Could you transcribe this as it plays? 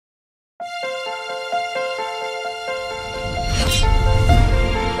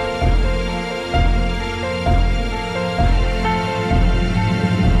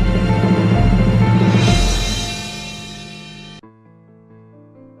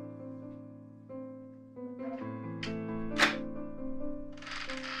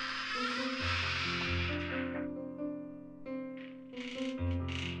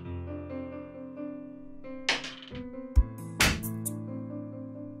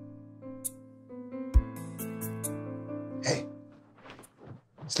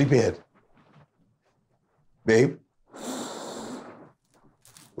Sleepyhead. Babe?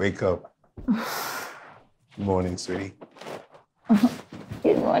 Wake up. Good morning, sweetie.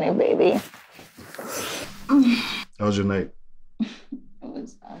 Good morning, baby. How was your night? It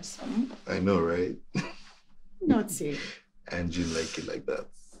was awesome. I know, right? Naughty. And you like it like that.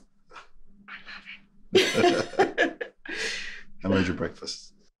 I love it. How made your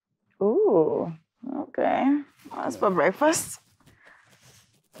breakfast? Ooh, okay. What's for breakfast?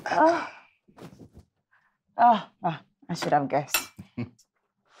 I should have guessed.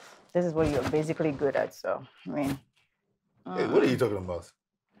 This is what you're basically good at, so, I mean. Hey, what are you talking about?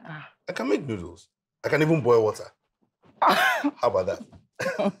 I can make noodles. I can even boil water. How about that?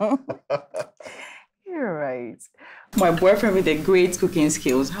 You're right. My boyfriend with the great cooking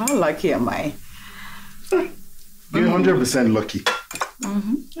skills. How lucky am I? You're 100% lucky.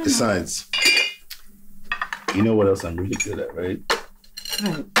 Besides, you know what else I'm really good at, right?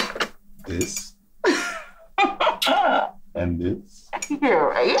 Right. This. And this. You're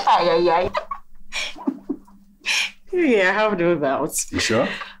right. Yeah, how do that? You sure?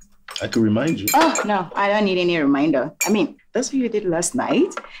 I could remind you. Oh, no, I don't need any reminder. I mean, that's what you did last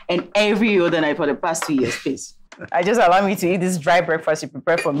night and every other night for the past 2 years, please. I just allow me to eat this dry breakfast you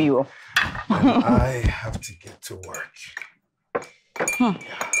prepared for me. And I have to get to work.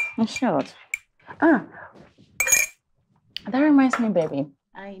 Sure. That reminds me, baby.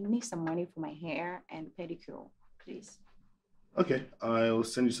 I need some money for my hair and pedicure, please. Okay, I'll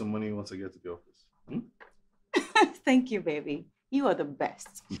send you some money once I get to the office. Thank you, baby. You are the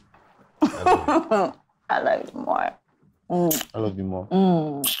best. I love you more. I love you more.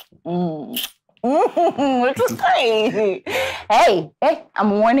 It's crazy. Hey,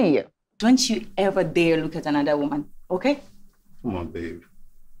 I'm warning you. Don't you ever dare look at another woman, okay? Come on, babe.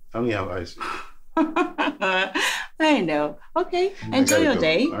 I only have eyes. I know. Okay, enjoy your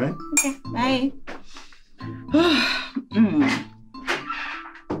day. All right? Okay, bye.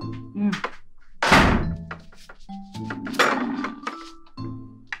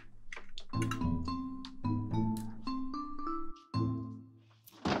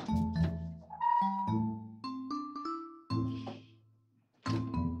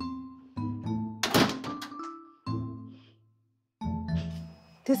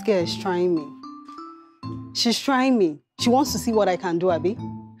 This girl is trying me. She's trying me. She wants to see what I can do, Abi.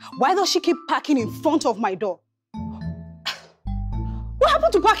 Why does she keep parking in front of my door? What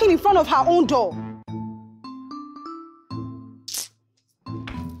happened to parking in front of her own door?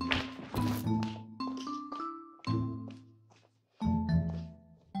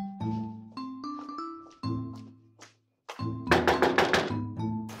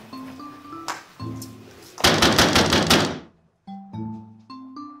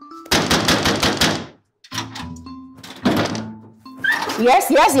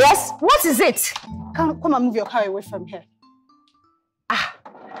 Yes. What is it? Come and move your car away from here.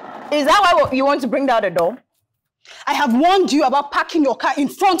 Is that why you want to bring down the door? I have warned you about parking your car in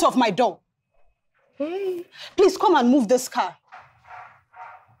front of my door. Hey. Please come and move this car.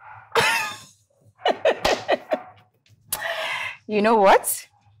 You know what?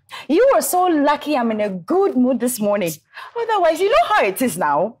 You were so lucky I'm in a good mood this morning. Otherwise, you know how it is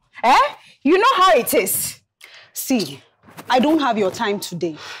now. You know how it is. See, I don't have your time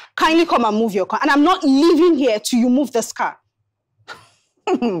today. Kindly come and move your car. And I'm not leaving here till you move this car.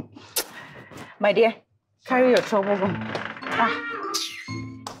 My dear, carry your trouble home.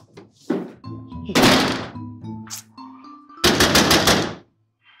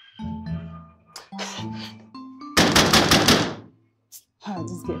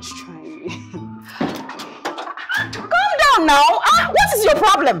 This girl's trying me. Calm down now. What is your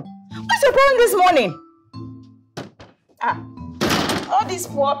problem? What's your problem this morning? All these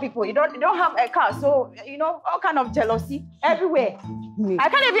poor people, you don't have a car, so, you know, all kind of jealousy everywhere. I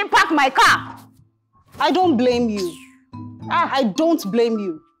can't even park my car. I don't blame you. I don't blame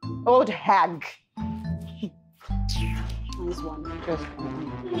you. Old hag. Nice one. Just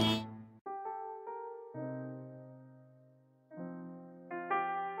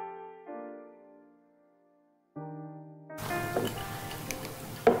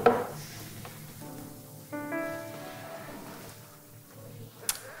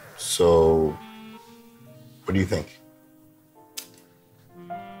So, what do you think?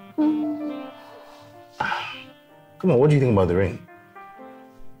 Come on, what do you think about the ring?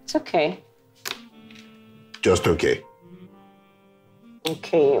 It's okay. Just okay.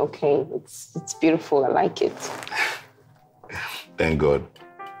 Okay. It's beautiful. I like it. Thank God.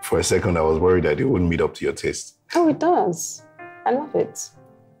 For a second, I was worried that it wouldn't meet up to your taste. Oh, it does. I love it.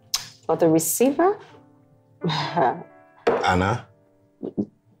 But the receiver? Anna?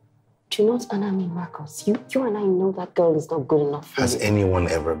 Do not honor me, Marcus. You and I know that girl is not good enough for you. Has anyone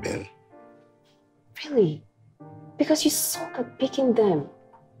ever been? Really? Because you suck at picking them.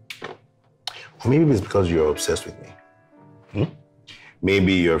 Maybe it's because you're obsessed with me.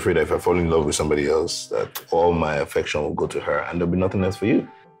 Maybe you're afraid that if I fall in love with somebody else, that all my affection will go to her and there'll be nothing else for you.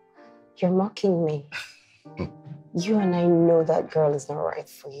 You're mocking me. You and I know that girl is not right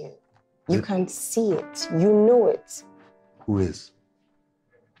for you. You can see it. You know it. Who is?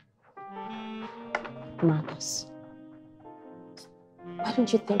 Marcus. Why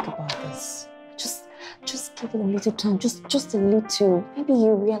don't you think about this? Just give it a little time. Just a little. Maybe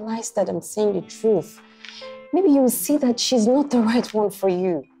you realize that I'm saying the truth. Maybe you will see that she's not the right one for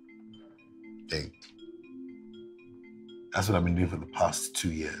you. Hey, that's what I've been doing for the past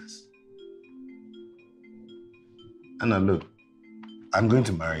 2 years. And now look, I'm going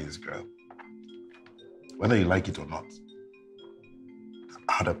to marry this girl. Whether you like it or not.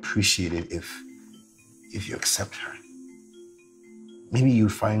 I'd appreciate it if you accept her. Maybe you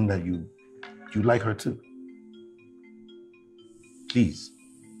find that you like her too. Please.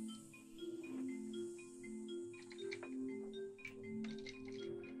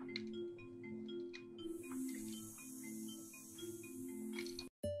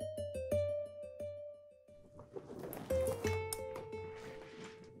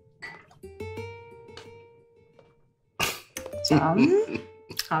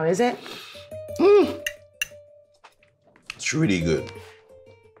 How is it? It's really good.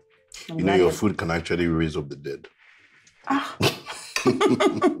 You know, your food can actually raise up the dead.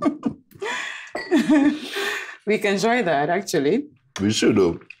 We can enjoy that, actually. We should,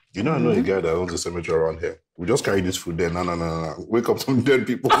 though. You know, I know a guy that owns a cemetery around here. We just carry this food there. No. Wake up some dead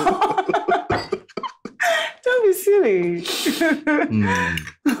people. Don't be silly.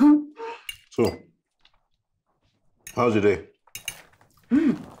 So, how's your day?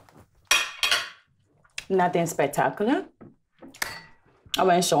 Nothing spectacular. I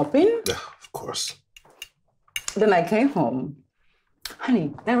went shopping. Yeah, of course. Then I came home.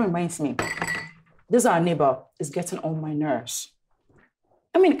 Honey, that reminds me. This our neighbor is getting on my nerves.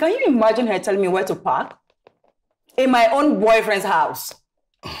 I mean, can you imagine her telling me where to park? In my own boyfriend's house.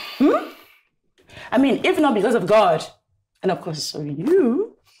 I mean, if not because of God, and of course, so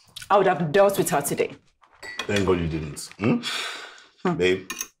you, I would have dealt with her today. Thank God you didn't. Babe,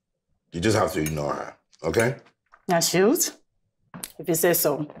 you just have to ignore her, okay? Now, shoot. If you say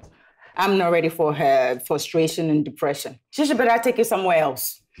so. I'm not ready for her frustration and depression. She should better take it somewhere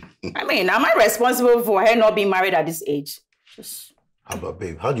else. I mean, am I responsible for her not being married at this age? How about,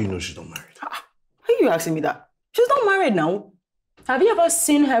 babe? How do you know she's not married? How are you asking me that? She's not married now. Have you ever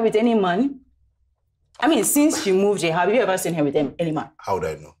seen her with any man? I mean, since she moved here, have you ever seen her with any man? How would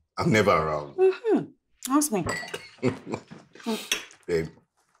I know? I'm never around. Ask me. Babe,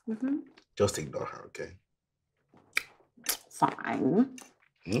 just ignore her, okay? Fine.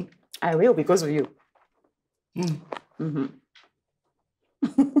 I will because of you.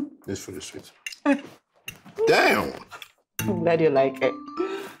 This food is sweet. Damn! I'm glad you like it.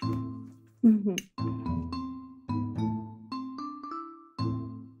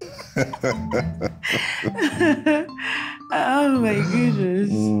 Oh my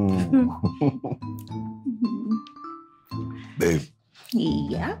goodness. Babe.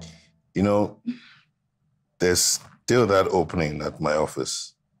 Yeah? You know, there's still that opening at my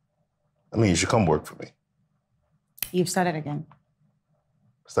office. I mean, you should come work for me. You've started again.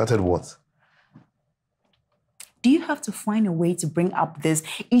 Started what? Do you have to find a way to bring up this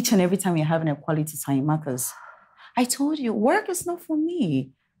each and every time you're having a quality time, Marcus? I told you, work is not for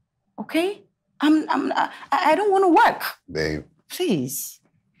me, okay? I don't want to work. Babe. Please.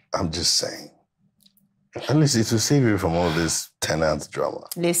 I'm just saying. At least it will save you from all this tenant drama.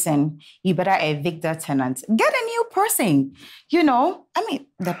 Listen, you better evict that tenant. Get a new person. You know, I mean,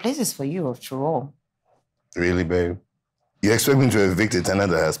 the place is for you after all. Really, babe? You expect me to evict a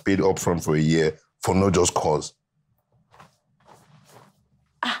tenant that has paid upfront for a year for no just cause?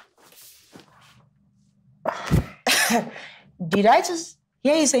 Did I just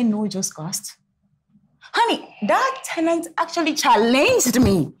hear you say no just cause? Honey, that tenant actually challenged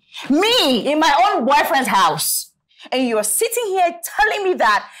me. Me in my own boyfriend's house. And you're sitting here telling me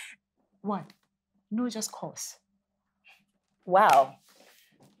that, what? No just cause. Wow.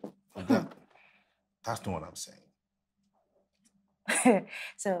 That's not what I'm saying.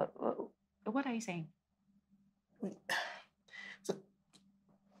 So, what are you saying? So,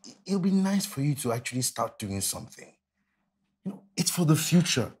 it'll be nice for you to actually start doing something. You know, it's for the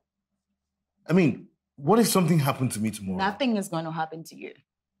future. I mean, what if something happened to me tomorrow? Nothing is going to happen to you.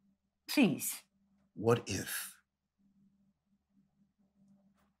 Please. What if?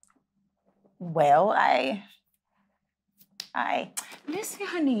 Well, listen,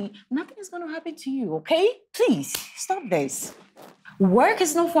 honey, nothing is going to happen to you, okay? Please, stop this. Work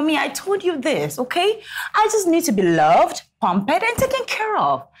is not for me. I told you this, okay? I just need to be loved, pampered, and taken care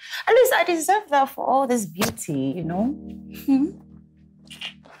of. At least I deserve that for all this beauty, you know?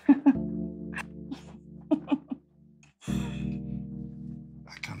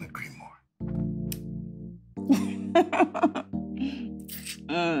 I can't agree more.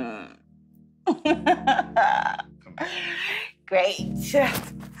 Great.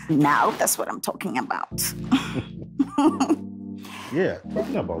 Now that's what I'm talking about. Yeah,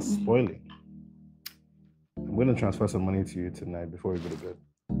 talking about spoiling. I'm going to transfer some money to you tonight before we go to bed.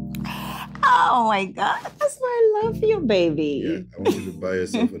 Oh my God, that's why I love you, baby. Yeah, I want you to buy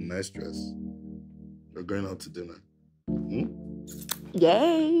yourself a nice dress. We're going out to dinner.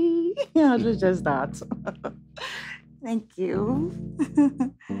 Yay! I'll do just that. Thank you.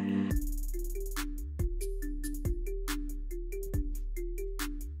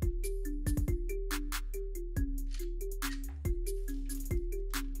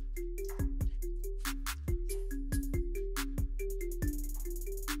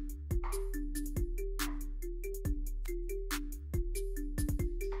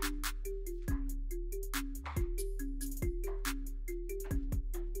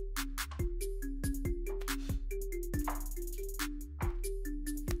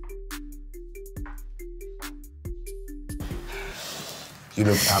 You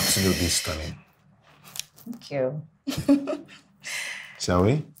look absolutely stunning. Thank you. Shall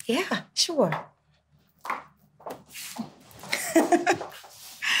we? Yeah, sure.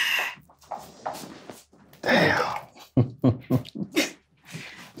 Damn.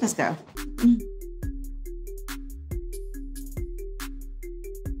 Let's go.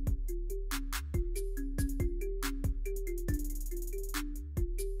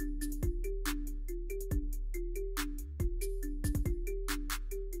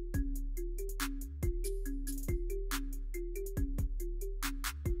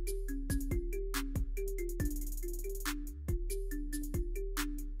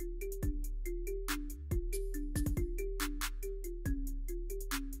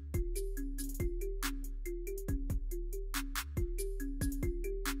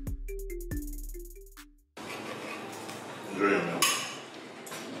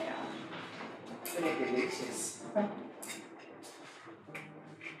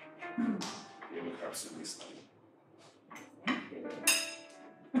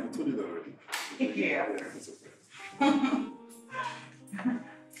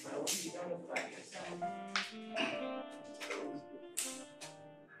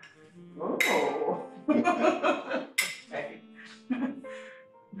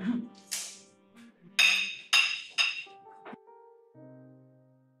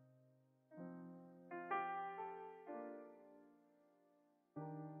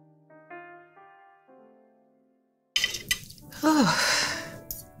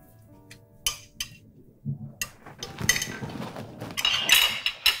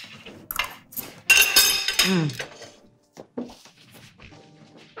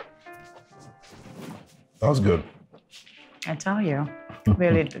 That was good. I tell you,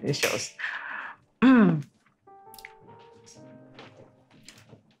 really delicious.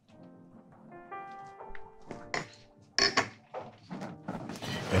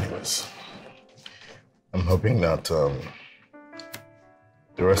 Anyways, I'm hoping that the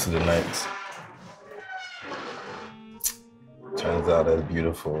rest of the night turns out as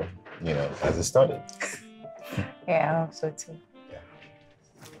beautiful, you know, as it started. Yeah, I hope so too.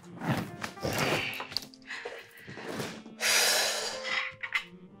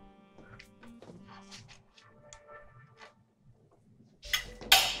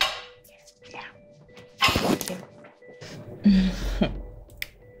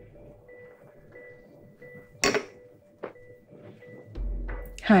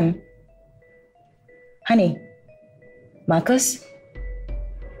 Honey, Marcus,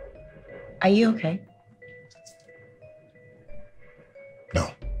 are you okay? No.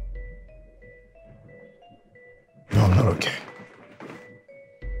 No, I'm not okay.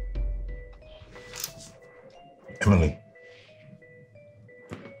 Emily,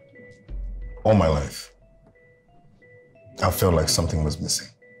 all my life, I felt like something was missing.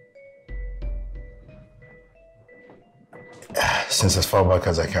 Since as far back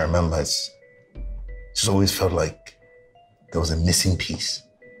as I can remember, it's just always felt like there was a missing piece.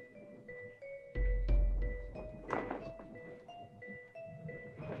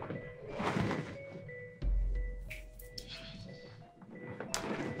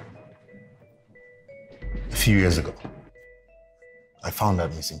 A few years ago, I found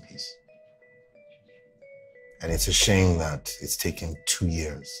that missing piece. And it's a shame that it's taken 2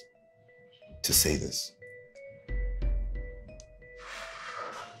 years to say this.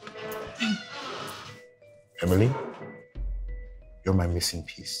 Emily, you're my missing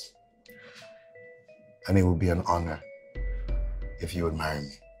piece. And it would be an honor if you would marry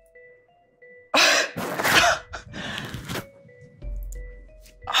me.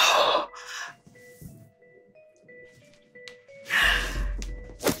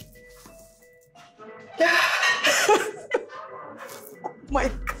 My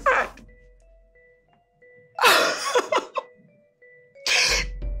God.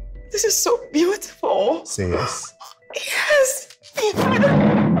 This is so beautiful. Say yes. Yes. Baby.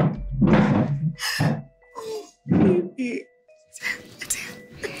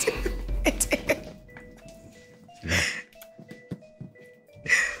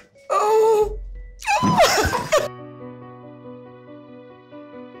 Oh.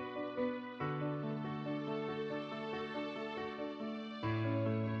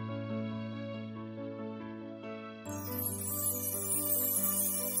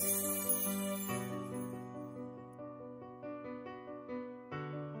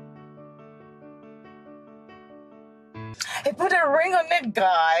 I put a ring on it,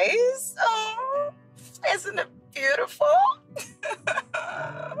 guys. Oh, isn't it beautiful? So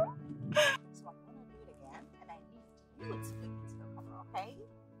I'm gonna do it again, and I need you to look into the camera, okay?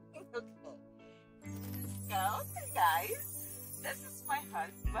 Okay. So, guys, this is my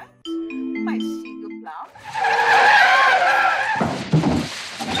husband, my sugar plum.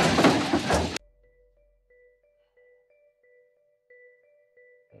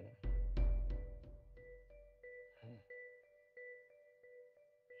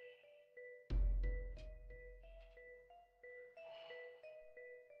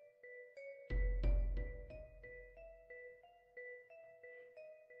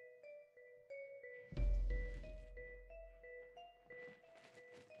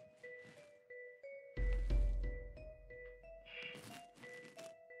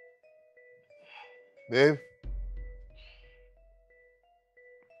 Babe?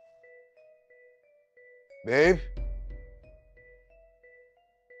 Babe?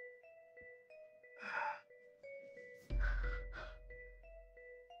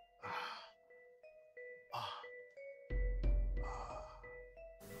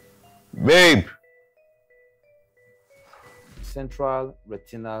 Babe! Central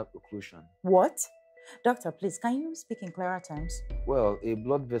retinal occlusion. What? Doctor, please, can you speak in clearer terms? Well, a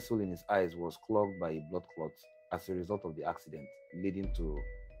blood vessel in his eyes was clogged by a blood clot as a result of the accident, leading to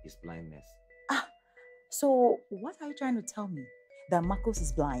his blindness. So what are you trying to tell me? That Marcos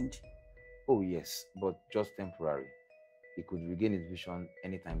is blind? Oh yes, but just temporary. He could regain his vision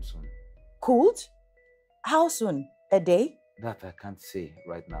anytime soon. Could? How soon? A day? That I can't say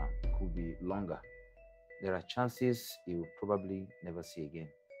right now. It could be longer. There are chances he will probably never see again.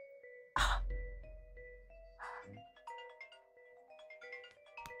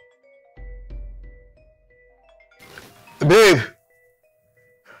 Babe!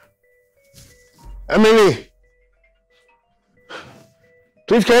 Emily!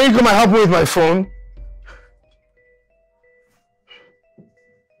 Please, can you come and help me with my phone?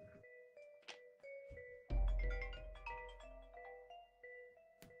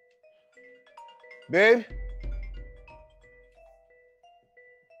 Babe?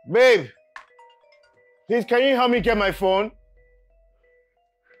 Babe! Please, can you help me get my phone?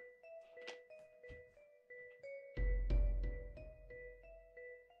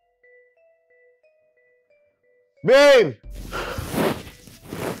 Babe!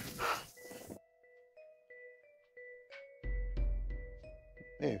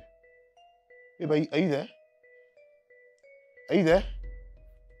 Babe? Babe, are you there? Are you there?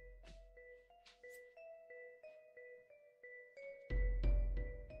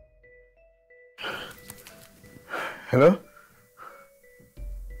 Hello? Hello,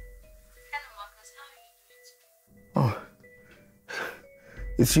 Marcus. How are you doing? Oh,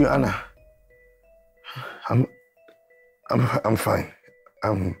 it's you, Anna. I'm fine.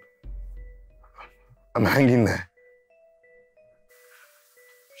 I'm hanging there.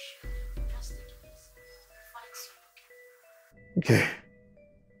 Just take it easy. You'll find soon, Okay.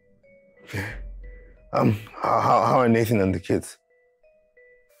 Okay. How are Nathan and the kids?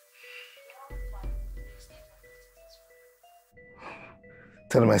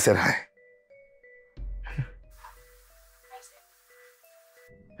 Tell them I said hi.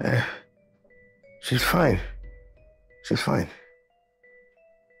 She's fine. She's fine.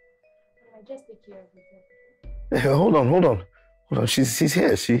 I just take care of you. Hey, hold on. She's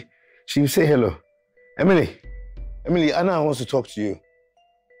here. She will say hello. Emily, Anna wants to talk to you.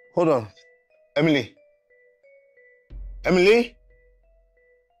 Hold on. Emily. Emily?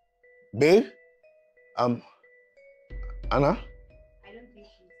 Babe? Anna? I don't think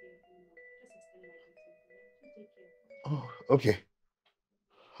she's here anymore. Just extend my duty. Take care. Oh, okay.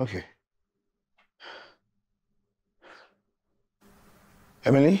 Okay.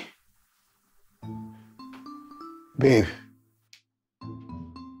 Emily? Babe.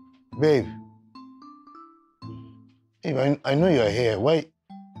 Babe. Babe, I know you're here. Why?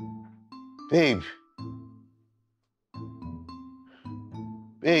 Babe.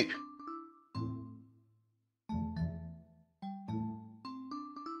 Babe.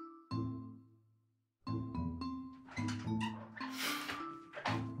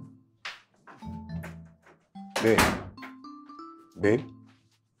 Babe.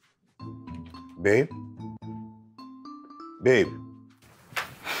 Babe. Babe. Babe.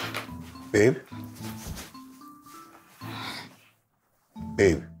 Babe.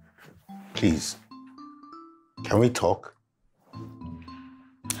 Babe. Please. Can we talk?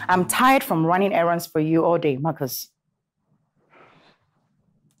 I'm tired from running errands for you all day, Marcus.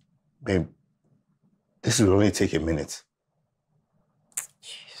 Babe, this will only take a minute.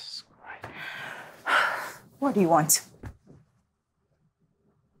 Jesus Christ. What do you want?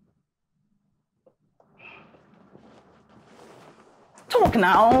 Talk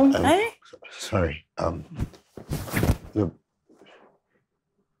now, eh? Sorry. Look,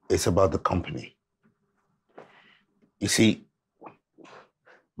 it's about the company. You see,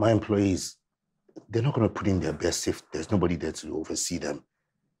 my employees, they're not going to put in their best if there's nobody there to oversee them.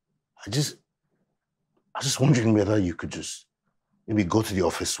 I was just wondering whether you could just maybe go to the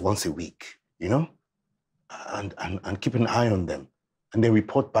office once a week, you know? And keep an eye on them. And then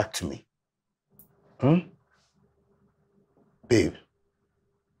report back to me. Babe,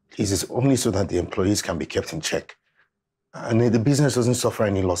 please, it's only so that the employees can be kept in check. And the business doesn't suffer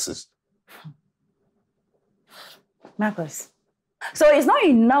any losses. Marcus, so it's not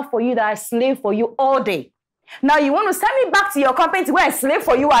enough for you that I slave for you all day. Now you want to send me back to your company to go and slave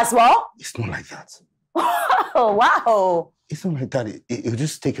for you as well? It's not like that. Oh, wow. It's not like that. It'll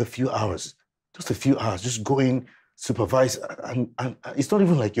just take a few hours. Just a few hours. Just go in, supervise, and it's not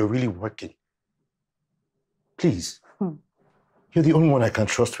even like you're really working. Please. You're the only one I can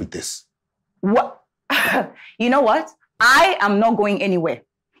trust with this. What? You know what? I am not going anywhere.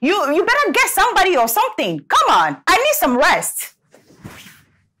 You better get somebody or something. Come on. I need some rest.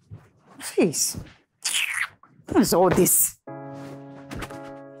 Please. What is all this?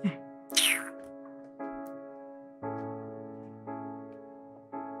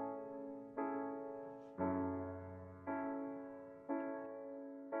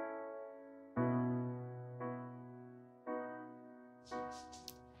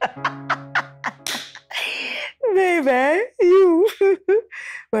 Baby, you.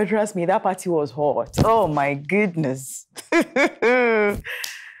 But trust me, that party was hot. Oh my goodness. Babe!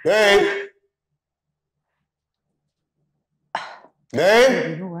 Babe!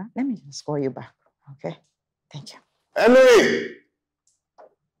 You know what? Let me just call you back, okay? Thank you. Emily!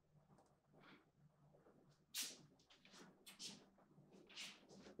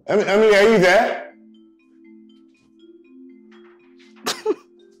 Emily, are you there?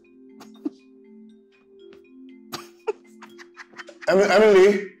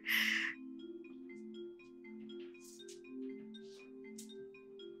 Emily?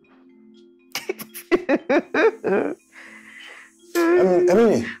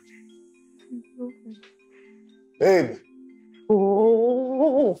 Emily? Babe?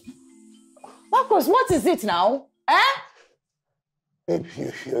 Oh. Marcus, what is it now? Eh? Babe,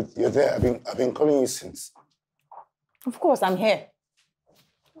 you're there. I've been calling you since. Of course, I'm here.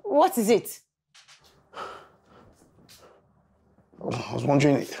 What is it? I was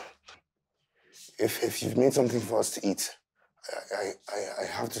wondering if you've made something for us to eat. I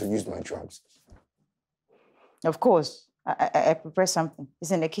have to use my drugs. Of course. I prepare something.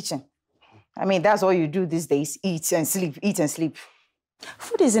 It's in the kitchen. I mean, that's all you do these days. Eat and sleep, eat and sleep.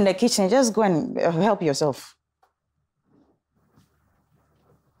 Food is in the kitchen. Just go and help yourself.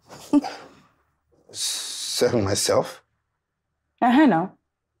 Serve myself? No.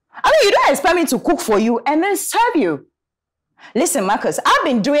 I mean, you don't expect me to cook for you and then serve you. Listen, Marcus, I've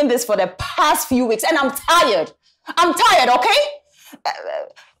been doing this for the past few weeks and I'm tired. I'm tired, okay?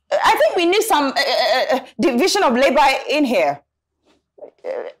 I think we need some division of labor in here.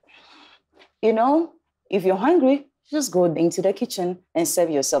 You know, if you're hungry, just go into the kitchen and serve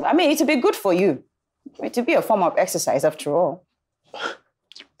yourself. I mean, it'll be good for you. It'll be a form of exercise after all.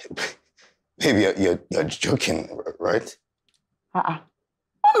 Baby, you're joking, right?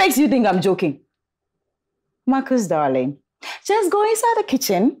 What makes you think I'm joking? Marcus, darling, just go inside the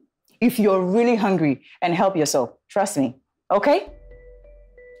kitchen, if you're really hungry and help yourself. Trust me. Okay?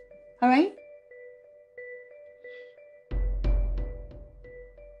 All right?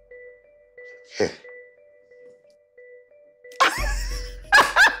 Yeah.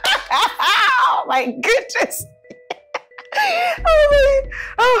 Oh my goodness.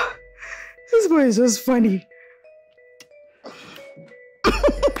 Oh, this boy is just funny.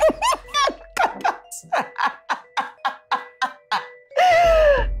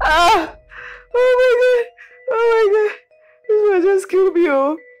 Oh my god. This boy just killed me.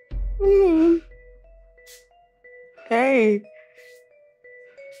 Hey.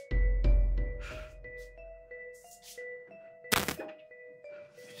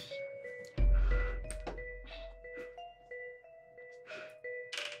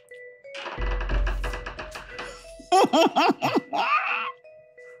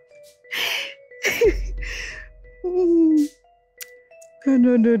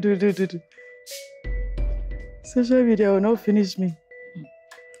 No. Social media will not finish me.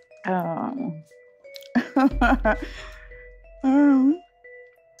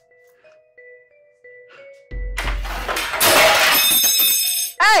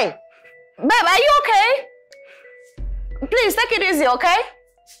 Hey, babe, are you okay? Please take it easy, okay?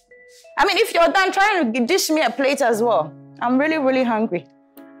 I mean, if you're done, try to dish me a plate as well. I'm really, really hungry.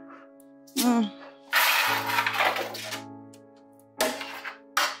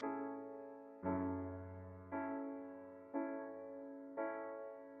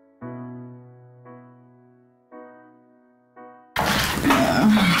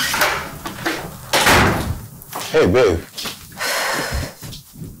 Hey, babe.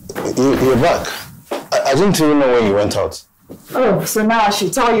 You're back. I didn't even know when you went out. Oh, so now I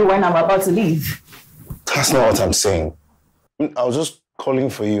should tell you when I'm about to leave. That's not what I'm saying. I was just calling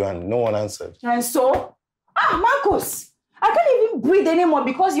for you and no one answered. And so? Marcus, I can't even breathe anymore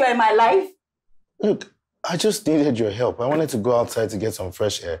because you're in my life. Look, I just needed your help. I wanted to go outside to get some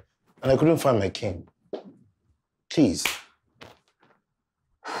fresh air and I couldn't find my cane. Please.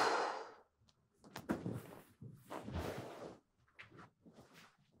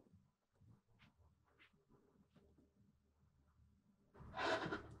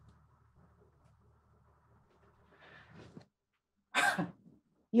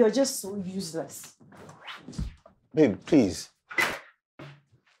 You're just so useless. Babe, please.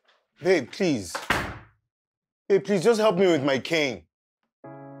 Babe, please. Babe, please just help me with my cane.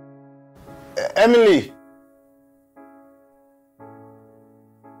 Emily!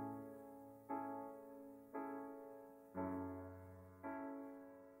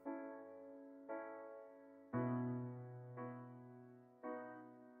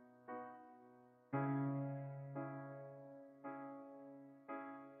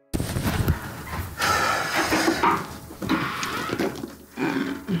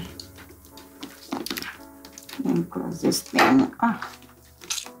 Close this thing. Hi,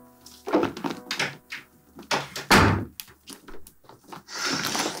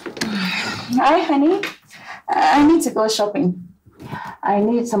 honey. I need to go shopping. I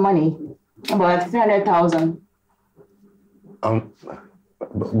need some money. About 300,000.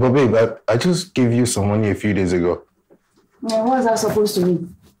 But babe, I just gave you some money a few days ago. Yeah, what is that supposed to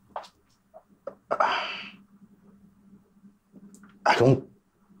mean? I don't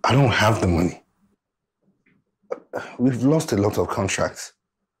have the money. We've lost a lot of contracts.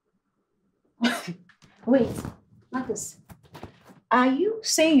 Wait, Marcus. Are you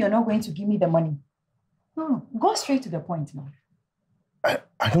saying you're not going to give me the money? No, go straight to the point now.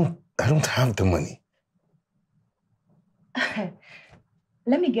 I don't have the money.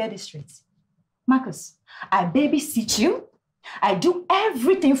 Let me get this straight. Marcus, I babysit you. I do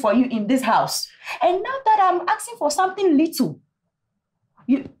everything for you in this house. And now that I'm asking for something little,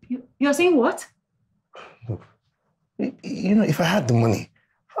 you're saying what? You know, if I had the money,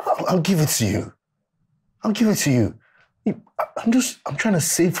 I'll give it to you. I'll give it to you. I'm trying to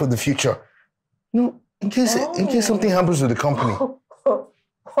save for the future. You know, in case something happens to the company.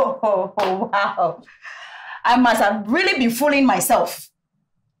 Wow. I must have really been fooling myself.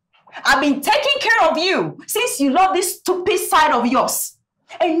 I've been taking care of you since you love this stupid side of yours.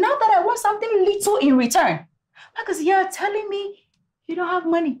 And now that I want something little in return, because you're telling me you don't have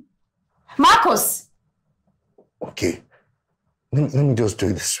money. Marcus! Okay, let me just do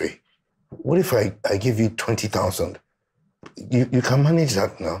it this way. What if I give you 20,000? You can manage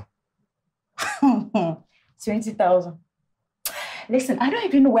that now. 20,000. Listen, I don't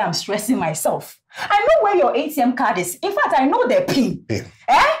even know where I'm stressing myself. I know where your ATM card is. In fact, I know the PIN. Babe.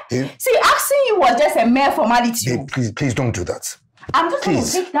 Babe. See, asking you was just a mere formality. Babe, please don't do that. I'm just going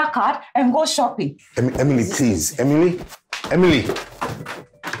to take that card and go shopping. Emily, please. Emily.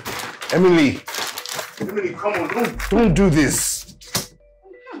 Emily, come on, don't do this.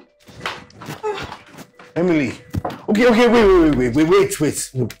 Emily. Okay,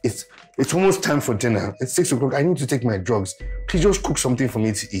 wait. Look, it's almost time for dinner. It's 6 o'clock. I need to take my drugs. Please just cook something for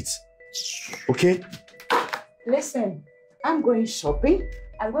me to eat. Okay? Listen, I'm going shopping.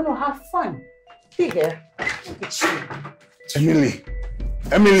 I'm going to have fun. Be there. Look at you.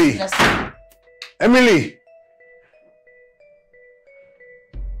 Emily. Yes. Emily.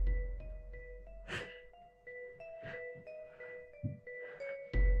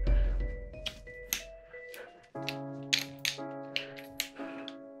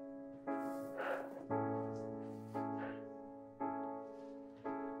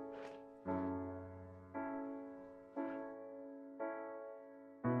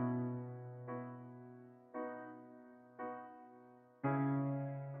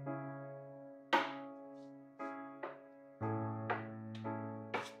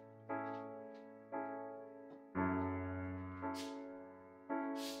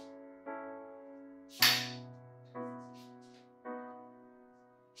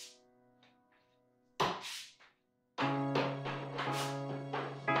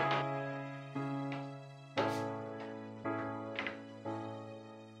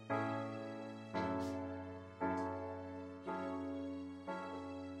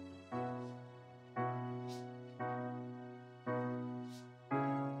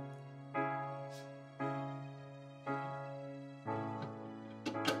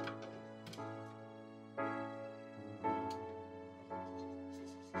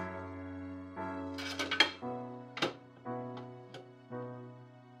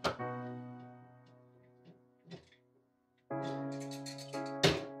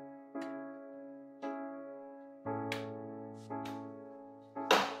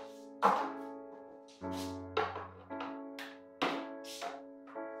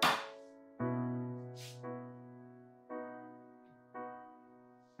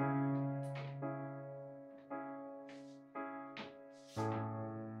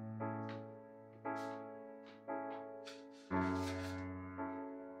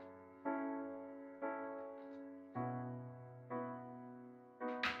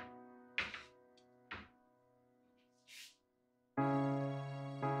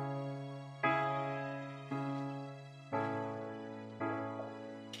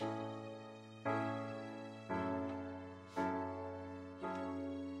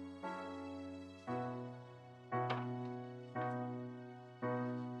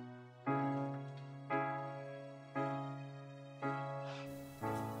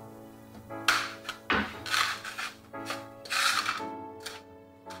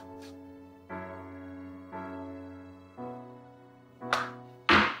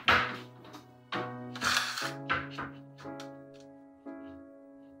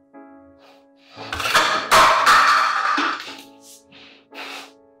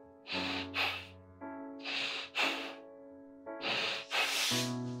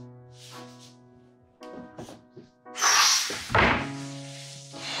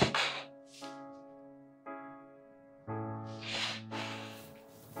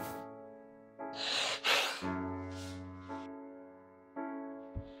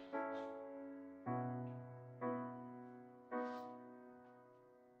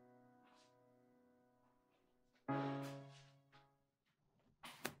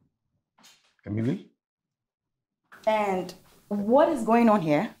 Emily? And what is going on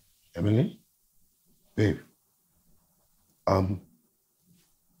here? Emily? Babe.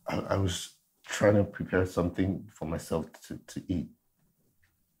 I was trying to prepare something for myself to eat.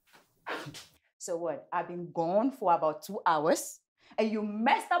 So what? I've been gone for about 2 hours and you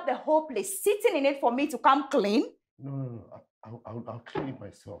messed up the whole place, sitting in it for me to come clean? No. I'll clean it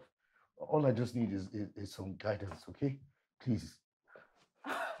myself. All I just need is some guidance, okay? Please.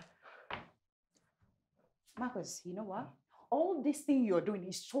 Marcus, you know what? All this thing you're doing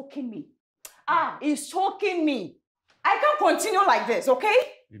is choking me. It's choking me. I can't continue like this, okay?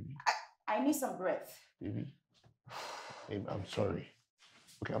 Baby. I need some breath. Baby, I'm sorry.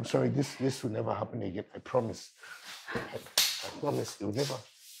 Okay, I'm sorry. This will never happen again. I promise. I promise it will never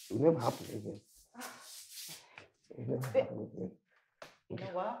happen again. It will never happen again. You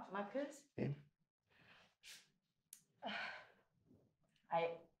know what, Marcus? Babe.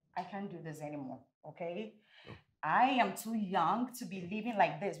 I can't do this anymore, okay? No. I am too young to be living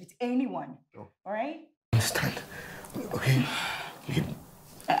like this with anyone. No. All right? Understand? Okay. Babe.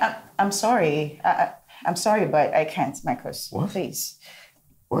 I'm sorry. I'm sorry, but I can't, Marcus. What? Please.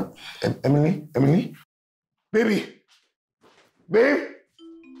 What? Emily? Baby! Babe!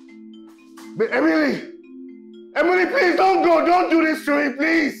 Emily! Emily, please don't go! Don't do this to me,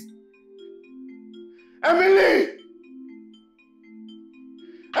 please! Emily!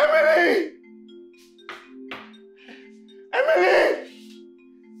 Emily! Emily!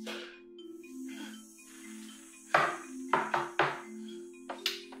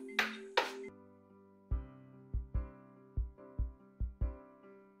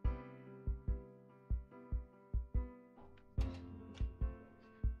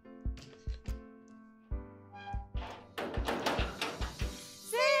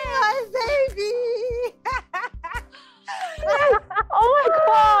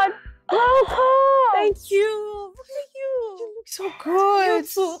 Thank you. Look at you. You look so good. You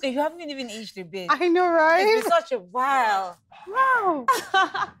too. You haven't even aged a bit. I know, right? It's been such a while. Wow.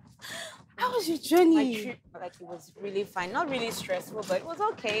 How was your journey? My trip, like, it was really fine. Not really stressful, but it was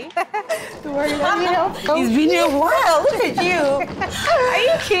okay. Don't worry, let me help. It's been a while. Look at you. Are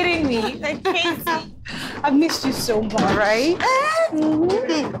you kidding me? Like crazy. I've missed you so much. Right?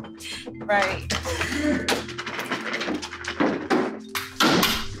 Right.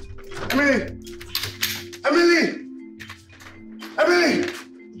 Emily! Emily! Emily!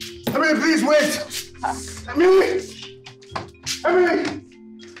 Emily, please wait! Emily! Emily!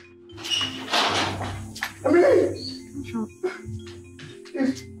 Emily!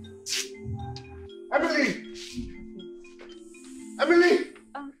 Emily! Emily!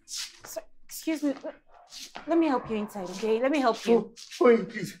 So, excuse me. Let me help you inside, okay? Let me help you. Oh,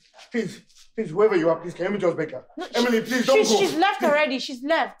 please, whoever you are, please, can you just beg her? No, Emily, please, don't go. She's left already. She's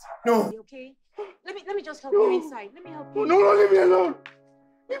left. No. Okay? Let me just help you inside. Let me help you. No, leave me alone.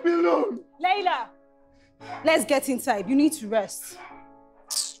 Leave me alone. Layla, let's get inside. You need to rest.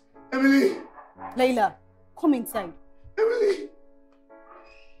 Emily. Layla, come inside. Emily.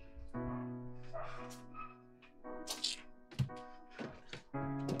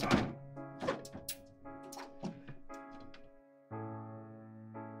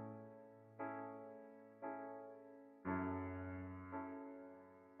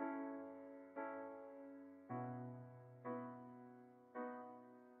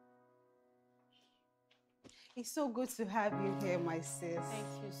 It's so good to have you here, my sis.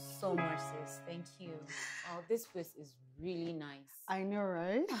 Thank you so much, sis. Thank you. Oh, this place is really nice. I know,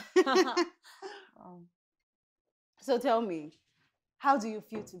 right? So tell me, how do you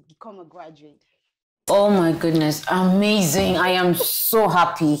feel to become a graduate? Oh my goodness, amazing. I am so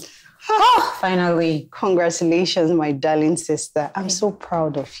happy. Oh, finally. Congratulations, my darling sister. I'm so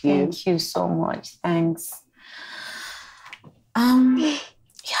proud of you. Thank you so much. Thanks.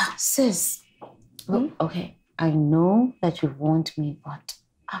 Yeah, sis. Look, okay. I know that you want me, but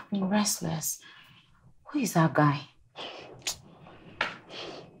I've been restless. Who is that guy?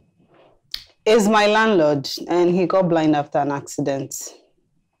 He's my landlord, and he got blind after an accident.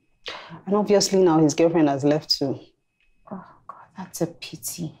 And obviously now his girlfriend has left too. Oh, God, that's a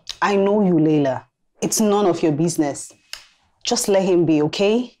pity. I know you, Layla. It's none of your business. Just let him be,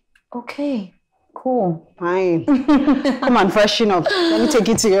 okay? Okay, cool. Fine. Come on, freshen up. Let me take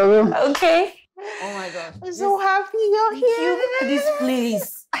you to your room. Okay. Oh my gosh. I'm so happy you're here. Look at this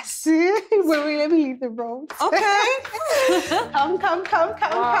place. I see. Wait, let me leave the room. Okay. Come.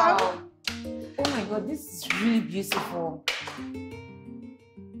 Wow. Oh my God, this is really beautiful.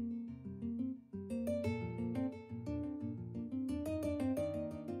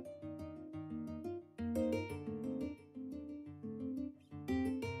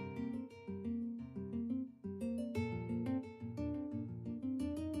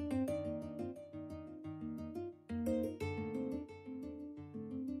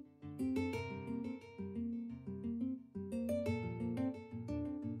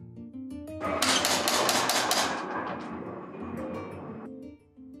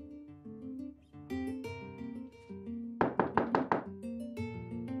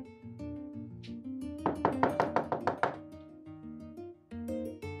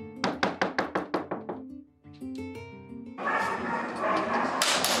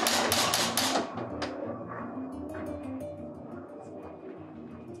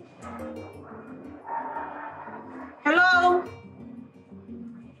 Hello?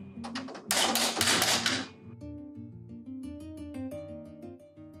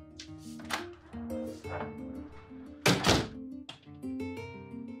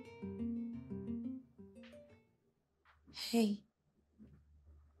 Hey,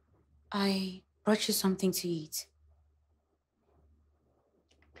 I brought you something to eat.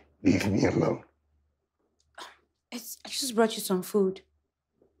 Leave me alone. I just brought you some food.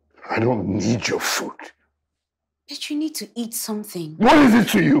 I don't need your food. But you need to eat something. What is it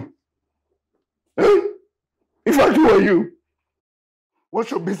to you? Eh? In fact, who are you?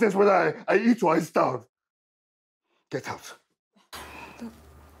 What's your business whether I eat or I starve? Get out.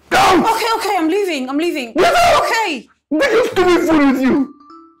 Get out! Okay, I'm leaving. Get out! Okay. Take your stupid food with you.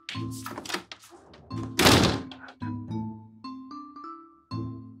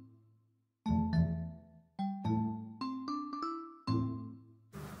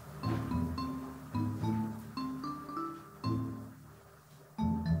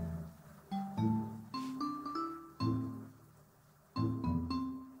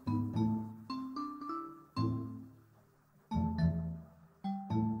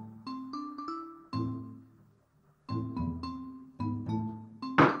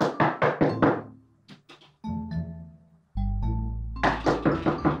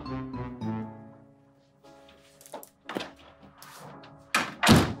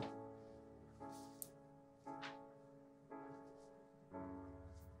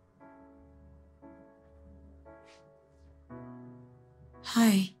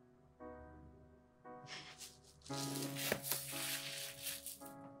 Hi.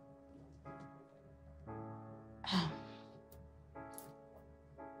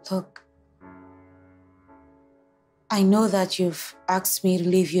 Look, I know that you've asked me to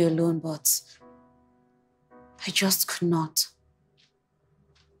leave you alone, but I just could not.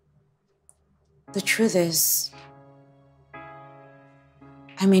 The truth is,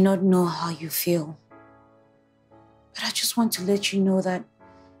 I may not know how you feel, but I just want to let you know that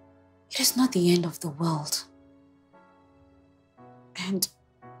it is not the end of the world. And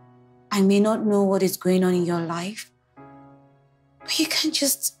I may not know what is going on in your life, but you can't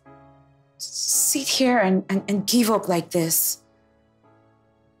just sit here and give up like this.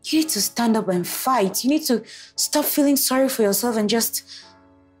 You need to stand up and fight. You need to stop feeling sorry for yourself and just...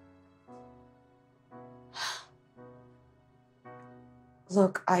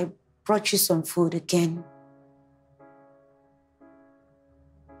 Look, I brought you some food again.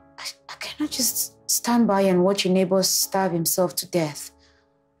 I cannot just stand by and watch your neighbor starve himself to death.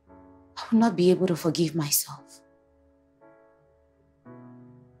 I will not be able to forgive myself.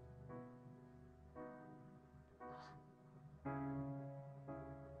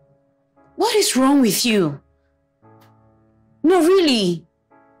 What is wrong with you? No, really.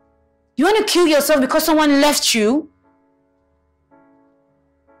 You want to kill yourself because someone left you?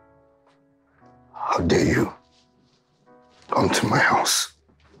 How dare you come to my house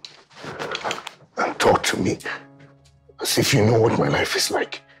and talk to me as if you know what my life is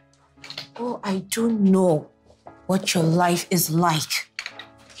like. Oh, I do know what your life is like,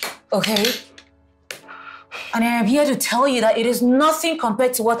 okay? And I am here to tell you that it is nothing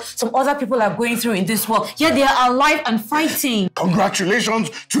compared to what some other people are going through in this world. Yet they are alive and fighting. Congratulations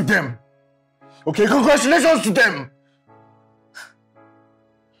to them. Okay, congratulations to them.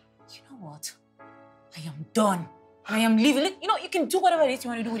 You know what? I am done. I am leaving. You know, you can do whatever it is you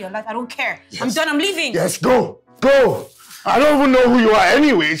want to do with your life. I don't care. Yes. I'm done. I'm leaving. Yes, go. Go. I don't even know who you are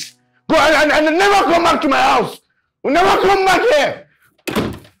anyways. Go and never come back to my house. We'll never come back here.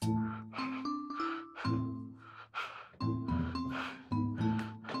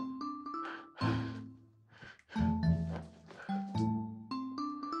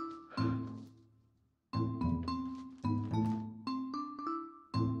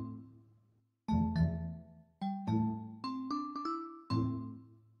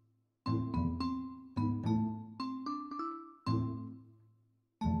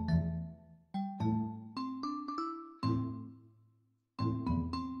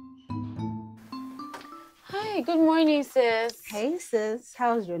 Good morning, sis. Hey, sis.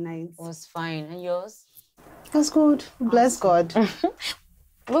 How's your night? It was fine. And yours? It was good. Bless God.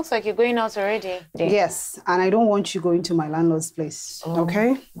 Looks like you're going out already. Yes, and I don't want you going to my landlord's place,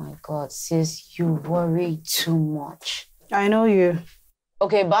 okay? My God, sis, you worry too much. I know you.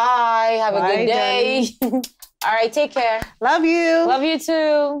 Okay, bye. Have a good day. All right, take care. Love you. Love you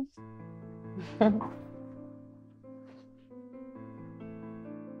too.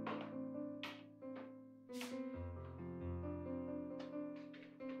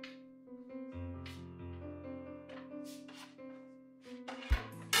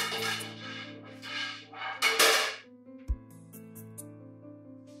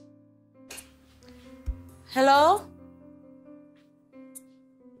 Hello?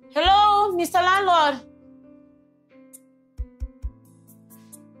 Hello, Mr. Landlord?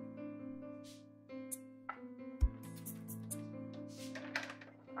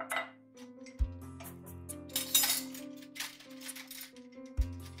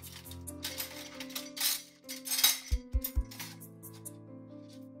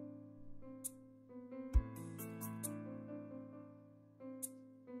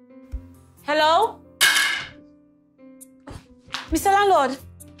 Hello? Mr. Landlord!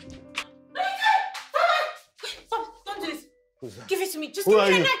 Stop! Don't do this! Give it to me! Just give me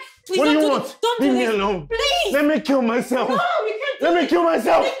the knife! Please What do don't you do want? this. Don't Leave do me this. alone. Please. Let me kill myself. No, you can't do Let me this. kill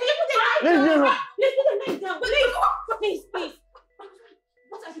myself. Please, Leave me alone. Let's put the knife down. Please.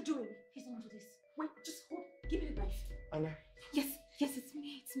 What are you doing? Please don't do this. Wait, just hold. Give me the knife. Anna. Yes, it's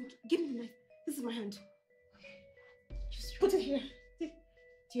me. Give me the knife. This is my hand. Just put it here.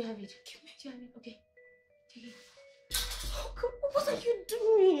 Do you have it? Give me. Do you have it? Okay. Take it. Oh, God, what are you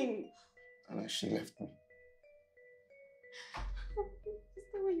doing? Anna, she left me. Is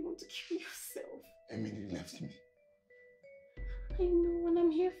that why you want to kill yourself? Emily left me. I know, and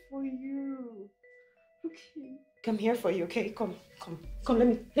I'm here for you. Okay. I'm here for you, okay? Come. Let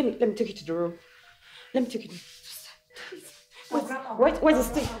me take you to the room. Let me take you. Where's the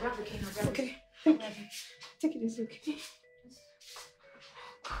stick? Okay. Take it easy, okay?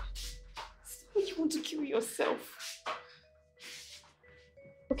 God. You want to kill yourself.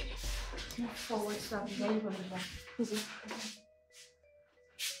 Okay. Move forward, easy.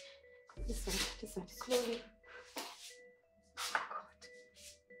 This side. Slowly.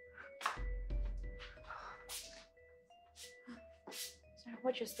 Sorry,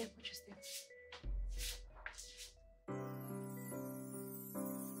 watch your step.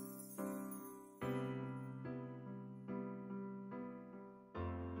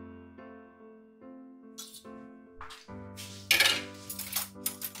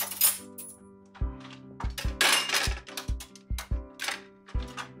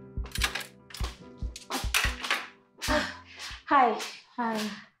 Hi.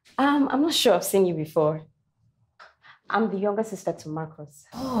 I'm not sure I've seen you before. I'm the younger sister to Marcus.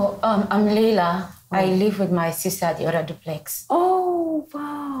 Oh, I'm Leila. I live with my sister at the other duplex. Oh,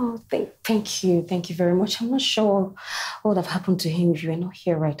 wow. Thank you. Thank you very much. I'm not sure what would have happened to him if you were not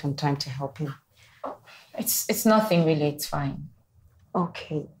here right on time to help him. It's nothing really. It's fine.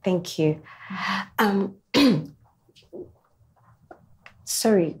 Okay, thank you.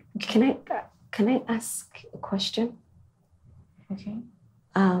 Sorry, can I ask a question? Okay.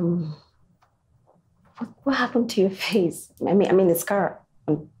 What happened to your face? I mean the scar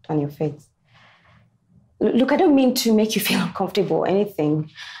on your face. Look, I don't mean to make you feel uncomfortable or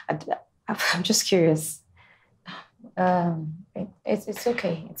anything. I'm just curious. It's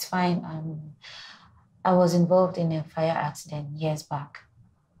okay. It's fine. I was involved in a fire accident years back.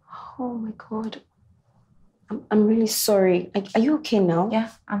 Oh my God. I'm really sorry. Are you okay now? Yeah,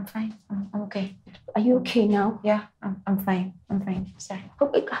 I'm fine. I'm okay. Are you okay now? Yeah, I'm fine. I'm fine. Sorry.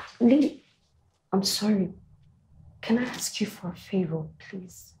 Lily, I'm sorry. Can I ask you for a favor,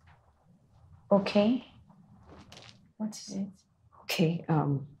 please? Okay. What is it? Okay,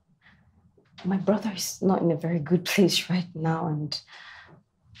 my brother is not in a very good place right now, and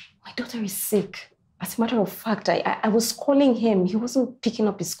my daughter is sick. As a matter of fact, I was calling him. He wasn't picking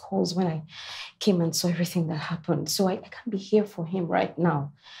up his calls when I came and saw everything that happened. So I can't be here for him right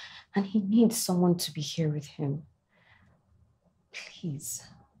now. And he needs someone to be here with him. Please,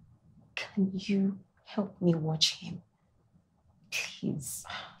 can you help me watch him? Please.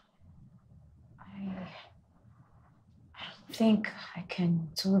 I don't think I can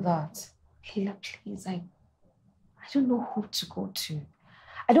do that. Leila, please, I don't know who to go to.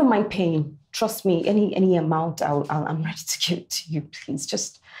 I don't mind paying. Trust me, any amount, I'm ready to give it to you. Please,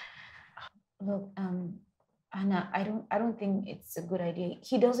 just look, Anna. I don't think it's a good idea.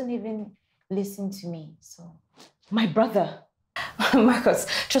 He doesn't even listen to me. So, my brother, Marcus,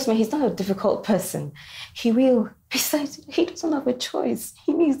 trust me, he's not a difficult person. He will. Besides, he doesn't have a choice.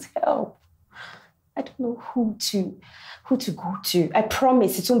 He needs help. I don't know who to go to. I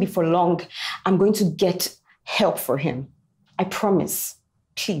promise it won't be for long. I'm going to get help for him. I promise.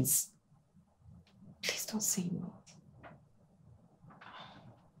 Please. Please don't say no.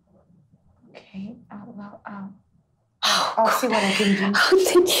 Okay. I'll see what I can do. Oh,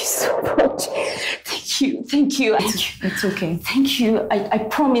 thank you so much. Thank you. It's okay. Thank you. I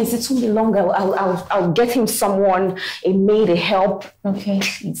promise it won't be long. I'll get him someone, a maid, a help. Okay.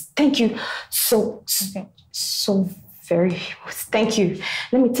 Please. Thank you so very much. Thank you.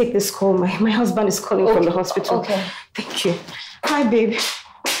 Let me take this call. My husband is calling from the hospital. Okay. Thank you. Hi, babe.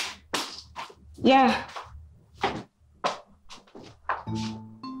 Yeah.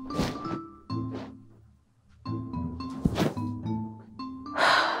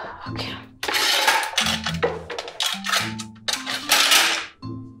 Okay.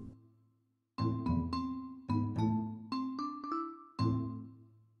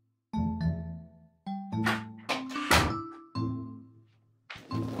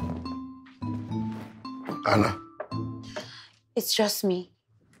 Anna. It's just me.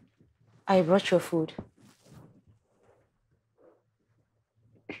 I brought your food.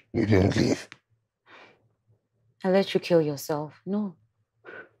 You didn't leave. I let you kill yourself. No.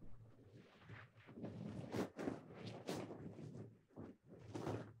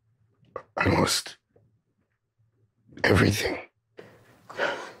 lost everything.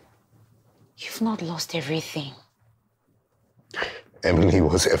 You've not lost everything. Emily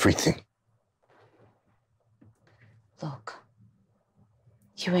was everything. Look,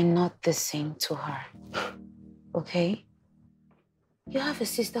 you are not the same to her, okay? You have a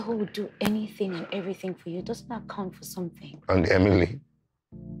sister who would do anything and everything for you. Doesn't that count for something? And Emily?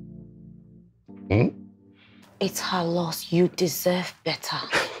 It's her loss. You deserve better.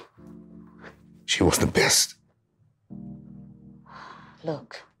 She was the best.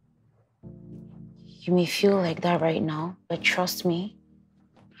 Look, you may feel like that right now, but trust me,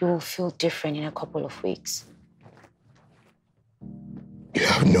 you will feel different in a couple of weeks. You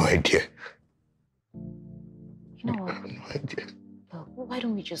have no idea. You know what? I have no idea. Look, why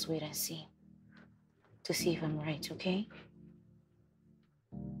don't we just wait and see? To see if I'm right, okay?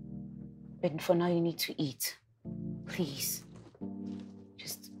 But for now, you need to eat. Please.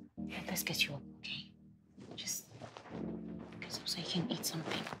 Just, let's get you up, okay? Just get up so you can eat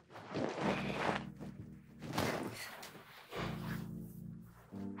something.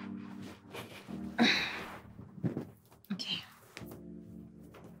 Okay.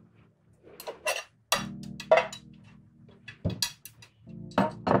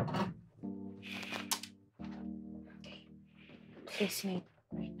 Okay. Placing it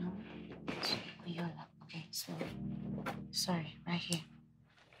right now. On your lap. Okay, slowly. Sorry, right here.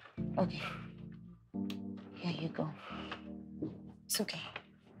 Okay. Here you go. It's okay.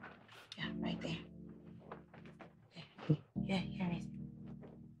 Yeah, right there. Okay. Yeah, here it is.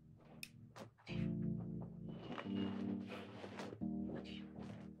 Okay. Okay.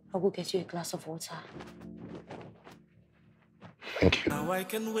 I'll go get you a glass of water. Thank you. Now I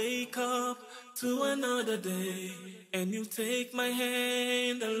can wake up to another day, and you take my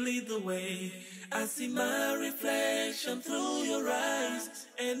hand and lead the way. I see my reflection through your eyes,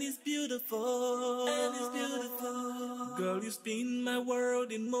 and it's beautiful, and it's beautiful. Girl, you spin my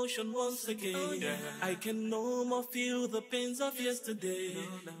world in motion once again. Oh, yeah. I can no more feel the pains of yesterday.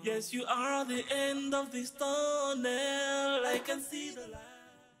 No. Yes, you are the end of this tunnel. I can see the light.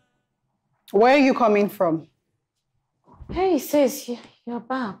 Where are you coming from? Hey, sis, you're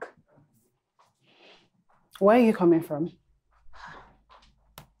back. Where are you coming from?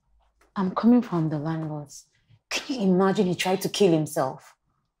 I'm coming from the landlord's. Can you imagine he tried to kill himself?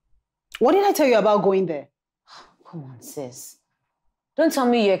 What did I tell you about going there? Come on, sis. Don't tell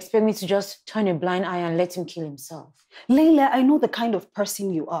me you expect me to just turn a blind eye and let him kill himself. Layla, I know the kind of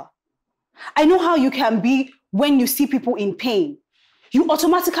person you are. I know how you can be when you see people in pain. You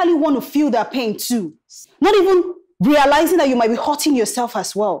automatically want to feel their pain too. Not even realizing that you might be hurting yourself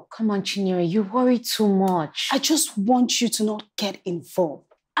as well. Come on, Chinenye, you worry too much. I just want you to not get involved.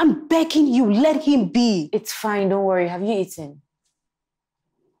 I'm begging you, let him be. It's fine, don't worry. Have you eaten?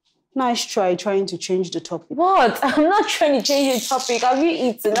 Nice try trying to change the topic. What? I'm not trying to change the topic. Have you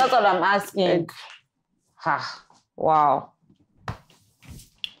eaten? That's what I'm asking. Ha. Wow.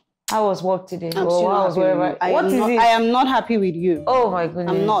 How was work today? I'm still not happy with you. I am not happy with you. Oh my goodness.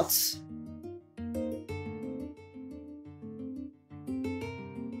 I'm not.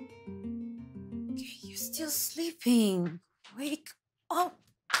 Okay, you're still sleeping. Wake up.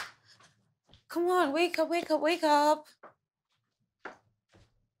 Come on, wake up, wake up, wake up.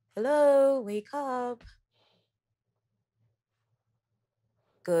 Hello, wake up.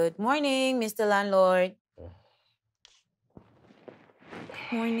 Good morning, Mr. Landlord. Good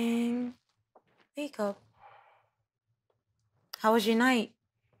morning. Wake up. How was your night?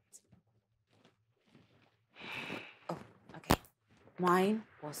 Oh, okay. Mine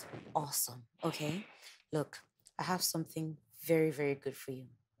was awesome, okay? Look, I have something very, very good for you.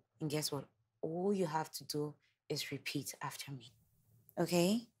 And guess what? All you have to do is repeat after me,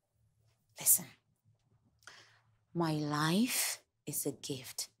 okay? Listen. My life is a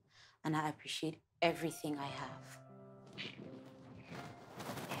gift, and I appreciate everything I have.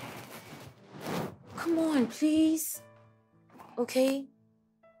 Come on, please. Okay?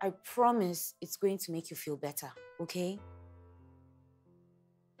 I promise it's going to make you feel better, okay?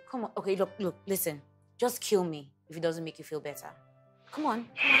 Come on. Okay, look, listen. Just kill me if it doesn't make you feel better. Come on.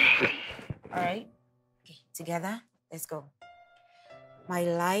 All right? Okay, together, let's go. My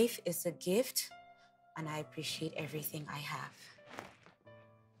life is a gift, and I appreciate everything I have.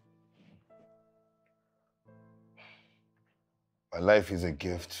 My life is a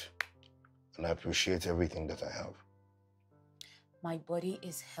gift, and I appreciate everything that I have. My body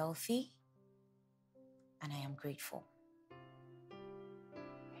is healthy, and I am grateful.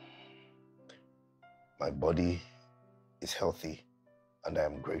 My body is healthy, and I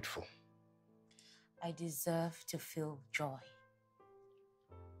am grateful. I deserve to feel joy.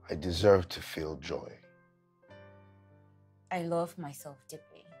 I deserve to feel joy. I love myself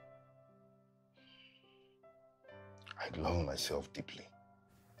deeply. I love myself deeply.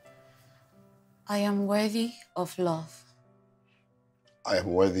 I am worthy of love. I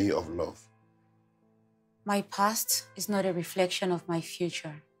am worthy of love. My past is not a reflection of my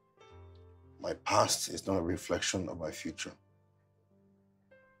future. My past is not a reflection of my future.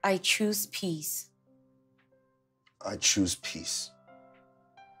 I choose peace. I choose peace.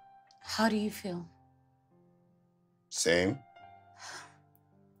 How do you feel? Same.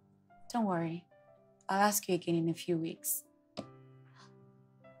 Don't worry. I'll ask you again in a few weeks.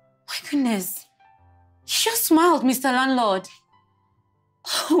 My goodness. You just smiled, Mr. Landlord.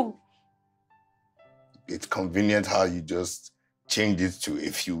 Oh. It's convenient how you just changed it to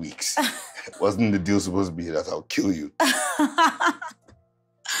a few weeks. Wasn't the deal supposed to be that I'll kill you?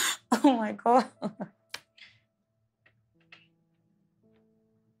 Oh my God.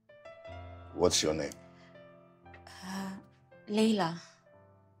 What's your name? Layla.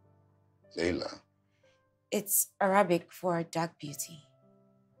 Layla. It's Arabic for dark beauty.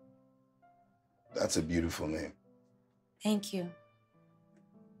 That's a beautiful name. Thank you.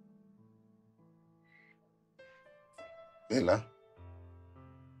 Layla,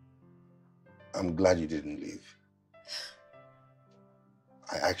 I'm glad you didn't leave.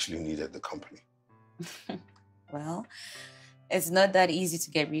 I actually needed the company. Well, it's not that easy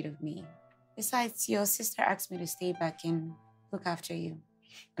to get rid of me. Besides, your sister asked me to stay back and look after you.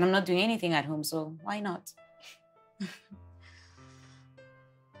 And I'm not doing anything at home, so why not?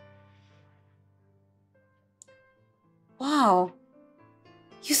 Wow,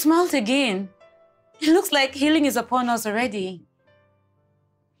 you smiled again. It looks like healing is upon us already.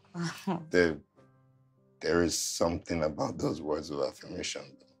 Wow. There is something about those words of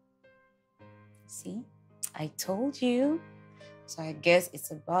affirmation. See, I told you. So I guess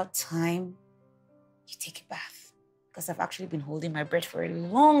it's about time you take a bath. Because I've actually been holding my breath for a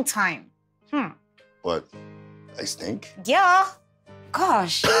long time. What? I stink? Yeah.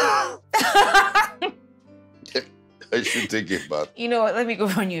 Gosh. I should take a bath. You know what? Let me go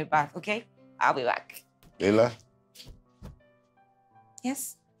run you a bath, okay? I'll be back. Layla?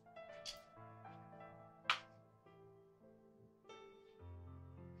 Yes?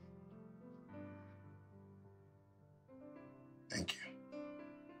 Thank you.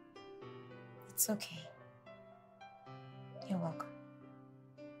 It's okay. You're welcome.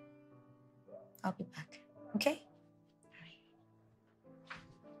 I'll be back, okay?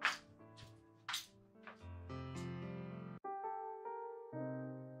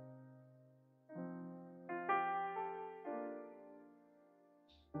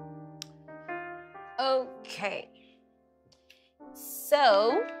 Okay.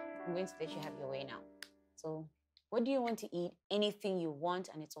 So, I'm going to let you have your way now. So, what do you want to eat? Anything you want,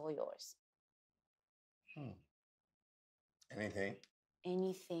 and it's all yours. Anything?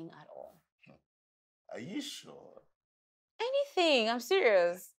 Anything at all. Are you sure? Anything. I'm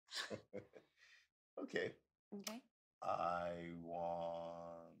serious. Okay. Okay. I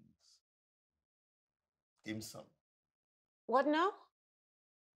want dim sum. What now?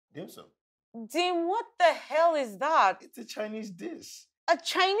 Dim sum. Dim, what the hell is that? It's a Chinese dish. A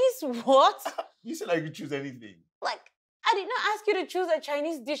Chinese what? You said I could choose anything. Like, I did not ask you to choose a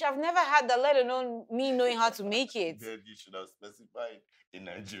Chinese dish. I've never had that, let alone me knowing how to make it. Then you should have specified a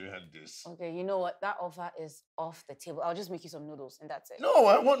Nigerian dish. Okay, you know what? That offer is off the table. I'll just make you some noodles and that's it. No,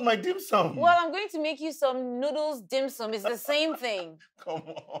 I want my dim sum. Well, I'm going to make you some noodles dim sum. It's the same thing. Come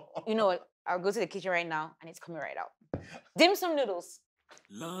on. You know what? I'll go to the kitchen right now and it's coming right out. Dim sum noodles.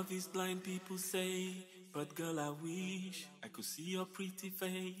 Love is blind, people say, but girl, I wish I could see your pretty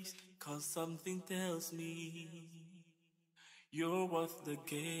face, 'cause something tells me you're worth the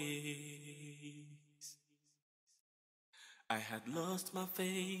gaze. I had lost my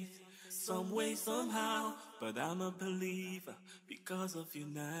faith some way, somehow, but I'm a believer because of you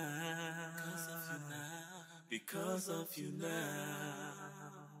now. Because of you now.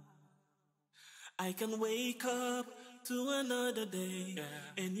 I can wake up to another day,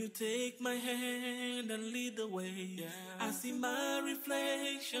 and you take my hand and lead the way. I see my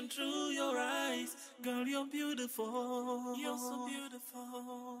reflection through your eyes. Girl, you're beautiful. You're so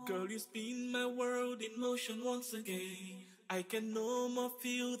beautiful. Girl, you spin my world in motion once again. I can no more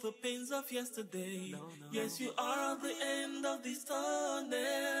feel the pains of yesterday. Yes, you are the end of this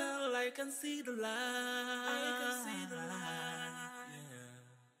tunnel. I can see the light. I can see the light.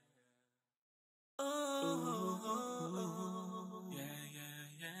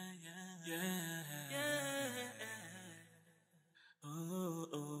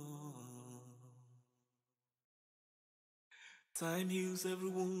 Time heals every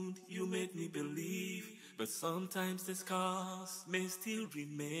wound, you made me believe. But sometimes the scars may still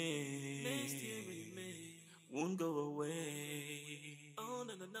remain. Won't go away. Oh,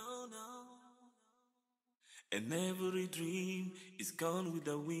 no, no, no, no. And every dream is gone with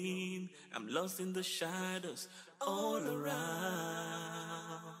the wind. I'm lost in the shadows all around.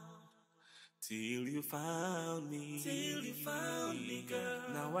 Till you found me,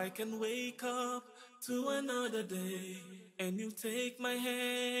 girl. Now I can wake up to another day, and you take my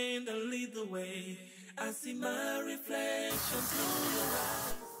hand and lead the way. I see my reflection through your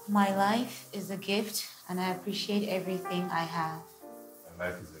eyes. My life is a gift, and I appreciate everything I have. My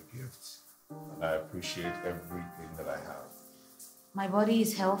life is a gift, and I appreciate everything that I have. My body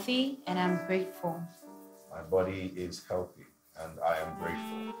is healthy, and I'm grateful. My body is healthy, and I am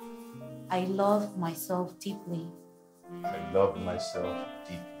grateful. I love myself deeply. I love myself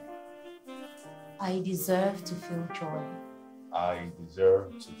deeply. I deserve to feel joy. I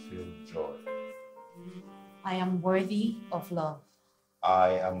deserve to feel joy. I am worthy of love.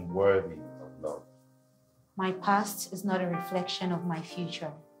 I am worthy of love. My past is not a reflection of my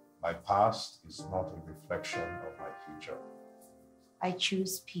future. My past is not a reflection of my future. I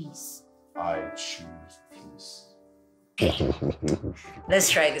choose peace. I choose peace. Let's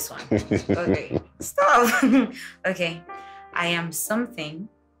try this one. Okay. Stop. Okay. I am something.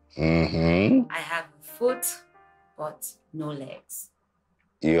 Mm-hmm. I have a foot, but no legs.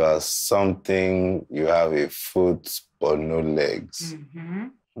 You are something, you have a foot, but no legs.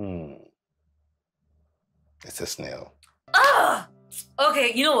 Mm-hmm. It's a snail. Ah!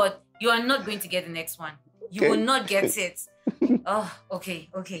 Okay, you know what? You are not going to get the next one. You will not get it. Oh, okay.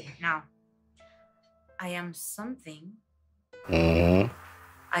 Now, I am something. Mm-hmm.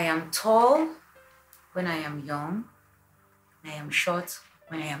 I am tall when I am young. I am short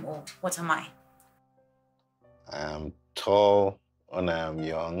when I am old. What am I? I am tall when I am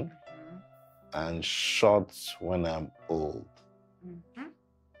young and short when I'm old. Mm-hmm.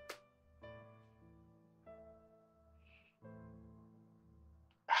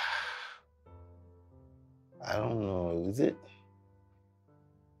 I don't know, is it?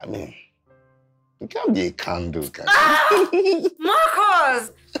 I mean, it can't be a candle, can it?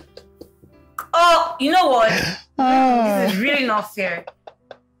 Marcus! Oh, you know what? This is really not fair.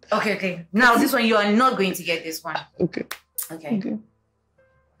 Okay. Now this one, you are not going to get this one. Okay.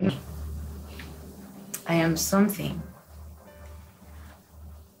 I am something.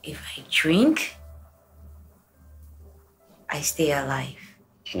 If I drink, I stay alive.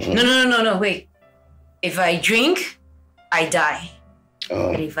 Mm-hmm. No, wait. If I drink, I die.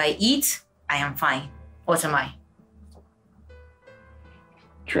 Oh. But if I eat, I am fine. What am I?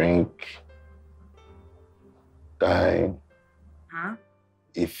 Drink, die. Huh?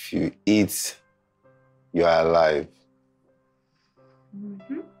 If you eat, you are alive.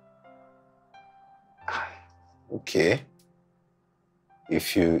 Mm-hmm. Okay.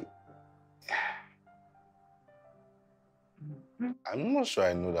 If you... I'm not sure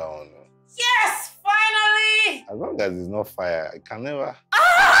I know that one. Yes! Finally! As long as it's not fire, I can never...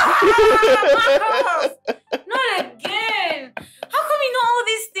 Marcos! Not again! How come you know all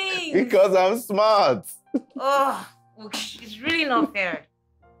these things? Because I'm smart. Oh, it's really not fair.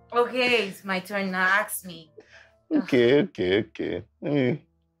 Okay, it's my turn now. Ask me. Okay. Let me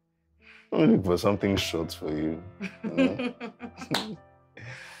look for something short for you.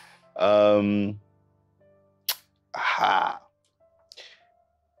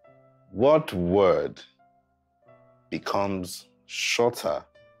 What word becomes shorter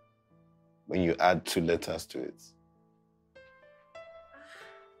when you add 2 letters to it?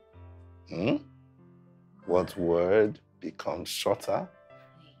 What word becomes shorter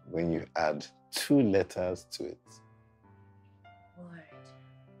when you add 2 letters to it? Word.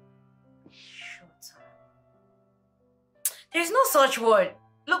 Shorter. There's no such word.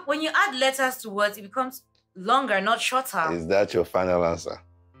 Look, when you add letters to words, it becomes longer, not shorter. Is that your final answer?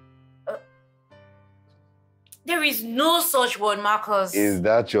 There is no such word, Marcus. Is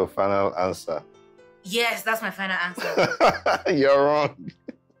that your final answer? Yes, that's my final answer. You're wrong.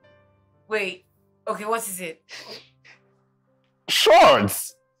 Wait. Okay, what is it?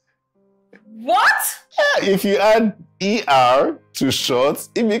 Shorts. What? Yeah, if you add ER to shorts,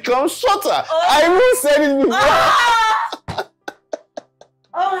 it becomes shorter. Oh. I even said it before. Ah!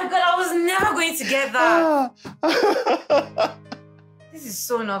 Oh my God, I was never going to get that. This is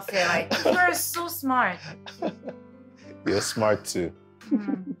so not fair. Like, you are so smart. You're smart too.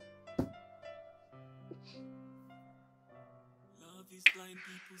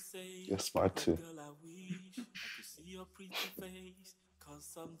 You're smart too.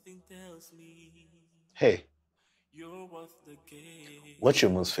 Hey, You're worth the game. What's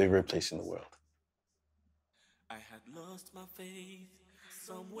your most favorite place in the world? I had lost my faith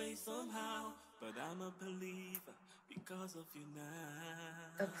some way, somehow, but I'm a believer because of you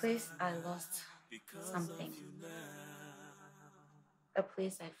now. A place I lost something. A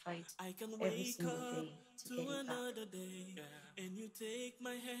place I fight every single day to get it back. Day, and you take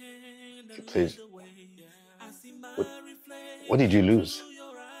my hand and Please. lead the way. I see my reflection. What did you lose? Through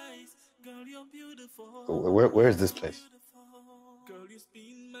your eyes. Girl, you're beautiful. Where is this place? Girl, you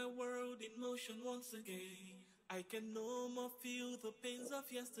spin my world in motion once again. I can no more feel the pains of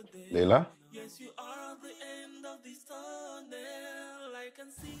yesterday. Leila? Yes, you are the end of this tunnel. I can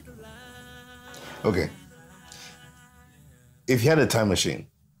see the light. Okay. If you had a time machine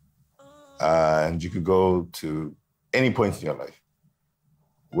and you could go to any point in your life,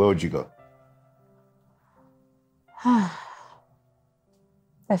 where would you go?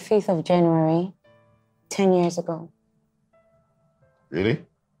 The 5th of January, 10 years ago. Really?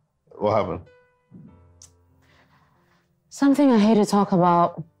 What happened? Something I hate to talk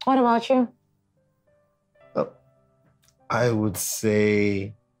about. What about you? I would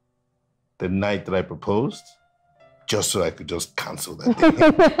say the night that I proposed, just so I could just cancel that day.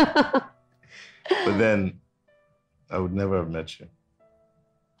 But then I would never have met you.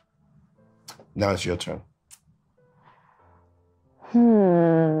 Now it's your turn.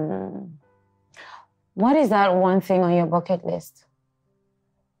 What is that one thing on your bucket list?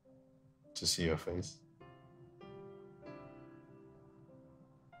 To see your face.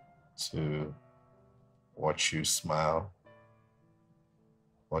 To watch you smile.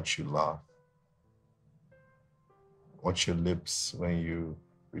 Watch you laugh. Watch your lips when you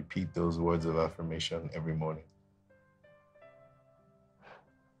repeat those words of affirmation every morning.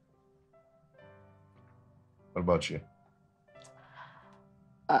 What about you?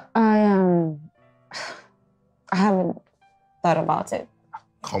 I haven't thought about it.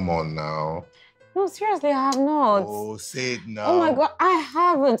 Come on now. No, seriously, I have not. Oh, say it now. Oh my God, I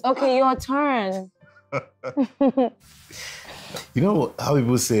haven't. Okay, your turn. You know how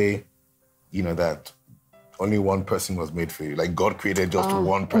people say, that only one person was made for you? Like God created just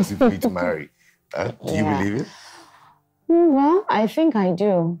one person for you to marry. Do you believe it? Well, I think I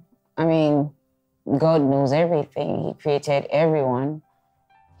do. I mean, God knows everything. He created everyone.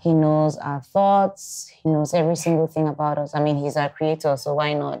 He knows our thoughts. He knows every single thing about us. I mean, he's our creator, so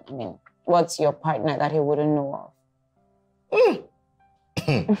why not? I mean, what's your partner that he wouldn't know of?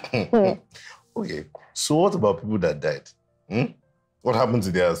 Okay, so what about people that died? What happened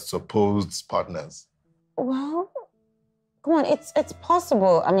to their supposed partners? Well, come on, it's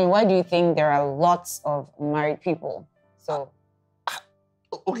possible. I mean, why do you think there are lots of married people? So,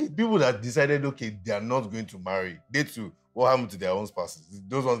 okay, people that decided, they are not going to marry. They too. What happened to their own spouses?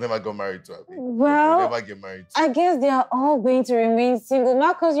 Those ones never got married to. Well, they never get married to. I guess they are all going to remain single.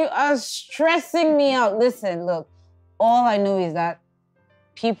 Marcus, you are stressing me out. Listen, look, all I know is that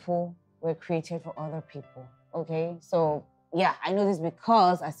people were created for other people, okay? So, yeah, I know this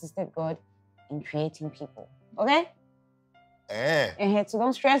because I assisted God in creating people, okay? So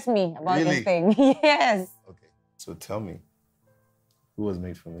don't stress me about this thing. Yes. Okay, so tell me, who was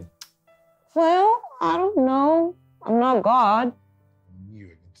made for me? Well, I don't know. I'm not God. I knew you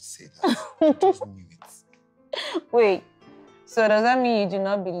were going to say that. I just knew it. Wait, so does that mean you do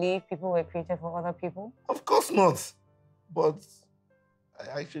not believe people were created for other people? Of course not. But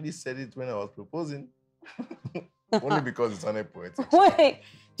I actually said it when I was proposing. Only because it sounded poetic. Wait,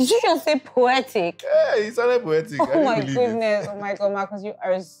 did you just say poetic? Yeah, it sounded poetic. Oh my goodness. Oh my God, Marcus, you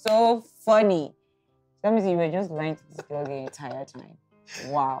are so funny. That means you were just lying to this girl the entire time.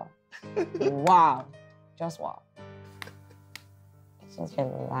 Wow. Wow. Just wow. Such a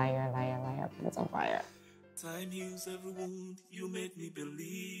liar, pants on fire. Time heals every wound, you made me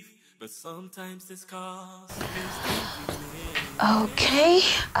believe, but sometimes the scars Okay,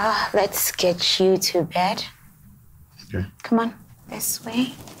 let's get you to bed. Okay. Come on, this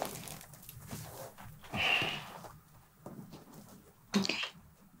way. Okay.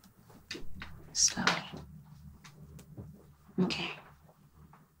 Slowly. Okay.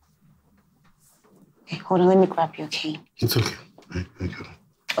 Okay, hold on, let me grab your cane. It's okay. I got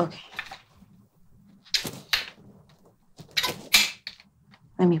it. Okay.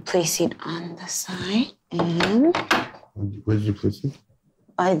 Let me place it on the side and... Where did you place it?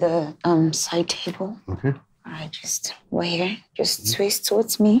 By the side table. Okay. All right, just wait here. Just twist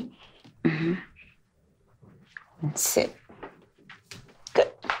towards me. And sit.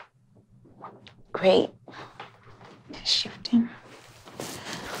 Good. Great. Just shifting.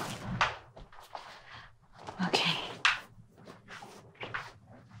 Okay.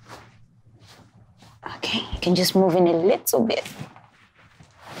 Okay. can just move in a little bit.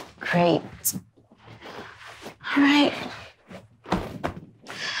 Great. All right. All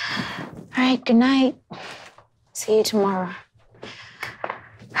right, good night. See you tomorrow.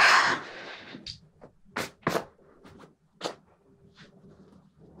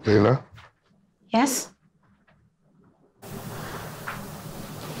 Leila? Yes?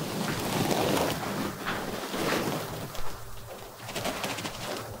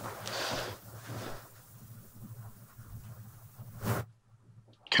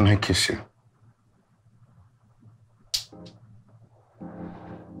 Can I kiss you?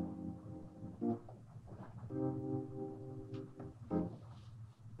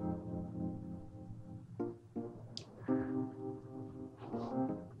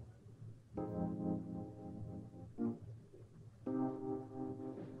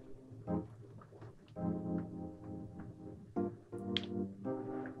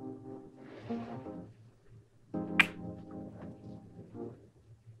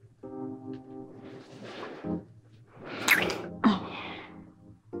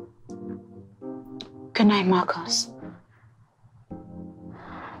 Good night, Marcus.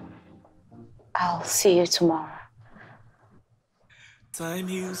 I'll see you tomorrow. Time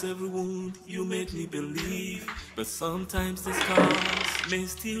heals every wound, you make me believe. But sometimes the scars may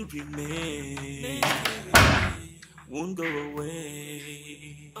still remain. Won't go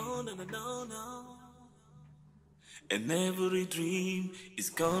away. Oh, no, no, no, no. And every dream is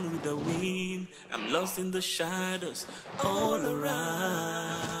gone with the wind. I'm lost in the shadows all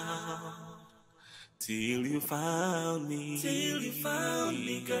around. Till you found me. Till you found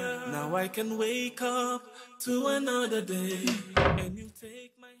me, girl. Now I can wake up to another day. And you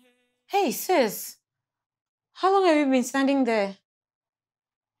take my hand. Hey, sis. How long have you been standing there?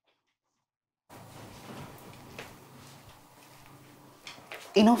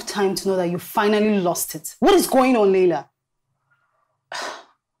 Enough time to know that you finally lost it. What is going on, Leila?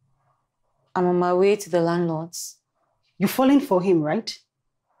 I'm on my way to the landlord's. You're falling for him, right?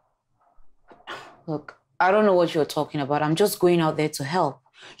 Look, I don't know what you're talking about. I'm just going out there to help.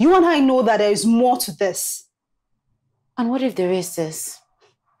 You and I know that there is more to this. And what if there is, sis?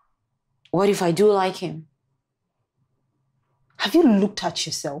 What if I do like him? Have you looked at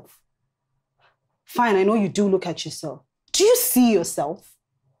yourself? Fine, I know you do look at yourself. Do you see yourself?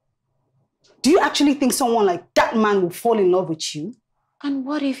 Do you actually think someone like that man will fall in love with you? And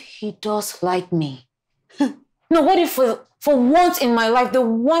what if he does like me? No, what if for once in my life, the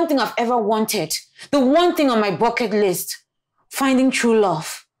one thing I've ever wanted, the one thing on my bucket list, finding true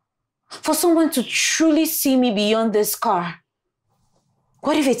love, for someone to truly see me beyond this scar.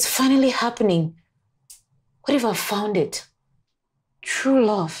 What if it's finally happening? What if I found it? True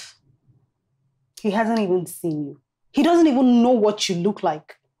love. He hasn't even seen you. He doesn't even know what you look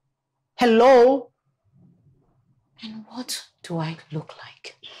like. Hello? And what do I look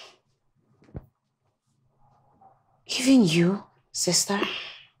like? Even you, sister?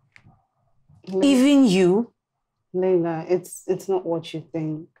 Even you? Leila, it's not what you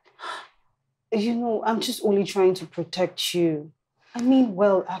think. You know, I'm just only trying to protect you. I mean,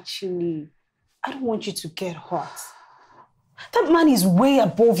 well, actually, I don't want you to get hurt. That man is way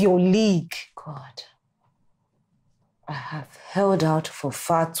above your league. God. I have held out for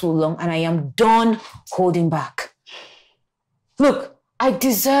far too long and I am done holding back. Look, I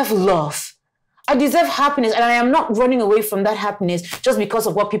deserve love. I deserve happiness and I am not running away from that happiness just because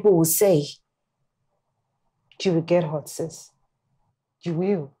of what people will say. You will get hurt, sis. You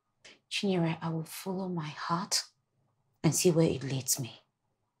will. Chinenye, I will follow my heart and see where it leads me.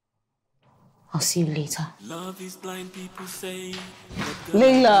 I'll see you later. Love is blind, people say.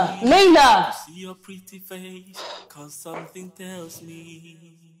 Leila! Leila! See your pretty face, cause something tells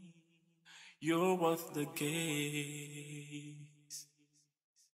me you're worth the gaze.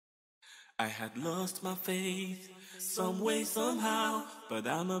 I had lost my faith some way, somehow, but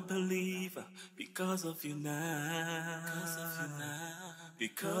I'm a believer because of you now.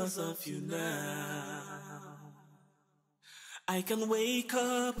 Because of you now. I can wake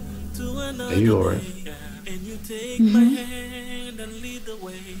up to another Are you all right? day, and you take my hand and lead the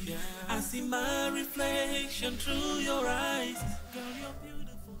way. I see my reflection through your eyes. Girl, you're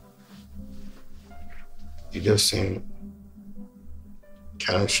beautiful. You just seem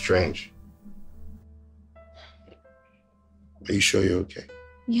kind of strange. Are you sure you're okay?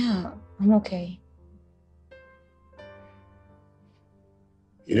 Yeah, I'm okay.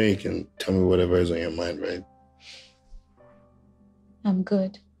 You know you can tell me whatever is on your mind, right? I'm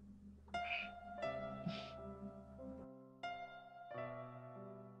good.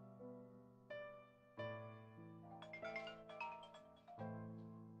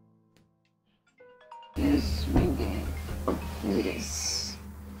 is ringing. Maybe this.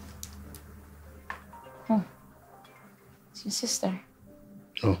 Oh, it's your sister.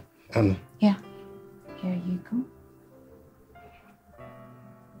 Oh, Anna. Yeah. Here you go.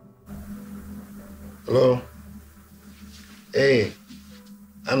 Hello. Hey,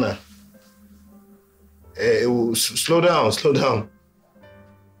 Anna. Hey, slow down, slow down.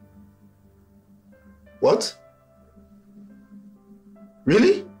 What?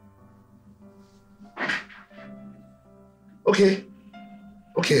 Really? Okay.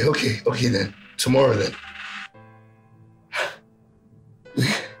 Okay then. Tomorrow then.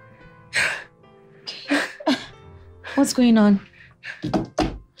 What's going on?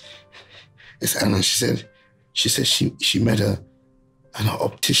 It's Anna. She said she met an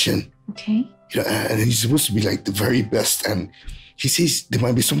optician. Okay. You know, and he's supposed to be like the very best. And he says there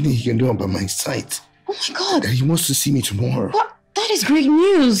might be something he can do about my sight. Oh my God. And he wants to see me tomorrow. What? That is great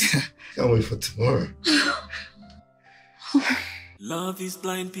news. Can't wait for tomorrow. Love is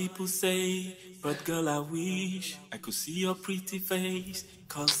blind, people say, but girl, I wish I could see your pretty face,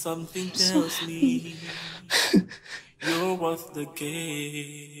 cause something tells me you're worth the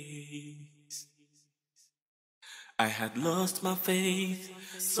gaze. I had lost my faith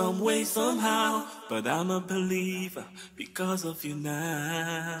some way, somehow, but I'm a believer because of you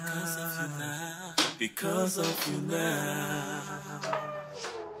now. Because of you now.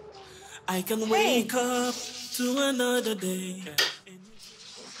 I can wake up to another day.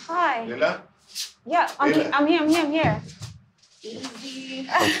 Hi. Leila? Yeah, I'm here.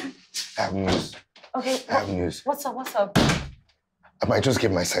 I have news. Okay. I have news. What's up? I might just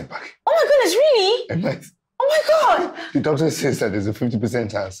get my sight back. Oh my goodness, really? I might. Oh my God. The doctor says that there's a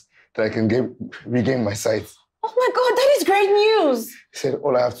 50% chance that I can regain my sight. Oh my God, that is great news. He said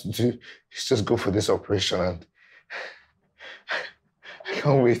all I have to do is just go for this operation and I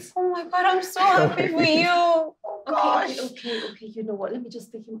can't wait. Oh my God, I'm so happy for you. Oh gosh. Okay. You know what? Let me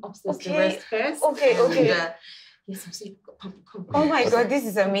just take him upstairs to Okay. rest first. Okay. And, yes, I'm saying, come. Oh my God, this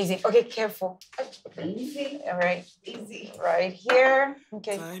is amazing. Okay, careful. Easy. All right. Easy. Right here.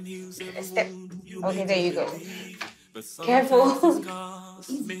 Okay. Step. Okay, there you go. Careful.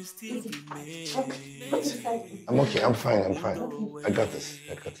 I'm okay, I'm fine. I got this.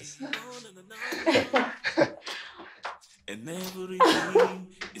 And everything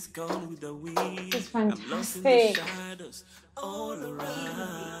is gone with the wind. It's I'm lost in the fantastic. shadows all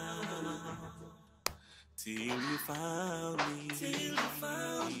around. Till you found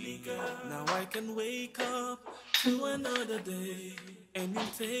me, girl. Now I can wake up to another day, and you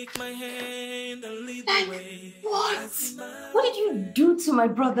take my hand and lead the way. What did you do to my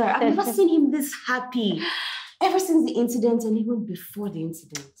brother? I've never seen him this happy. Ever since the incident and even before the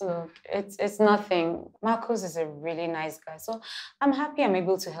incident. Look, it's nothing. Marcos is a really nice guy, so I'm happy I'm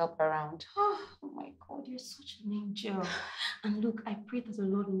able to help around. Oh my God, you're such an angel. And look, I pray that the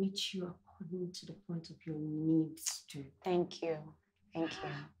Lord meets you according to the point of your needs too. Thank you.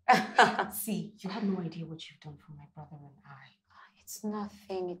 See, you have no idea what you've done for my brother and I. It's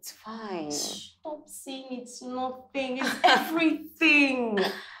nothing. It's fine. Stop saying it's nothing. It's everything.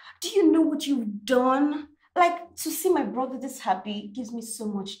 Do you know what you've done? Like, to see my brother this happy gives me so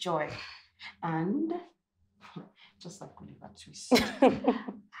much joy. And, just like Oliver Twist,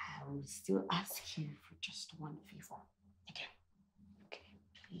 I will still ask you for just one favor. Again. Okay,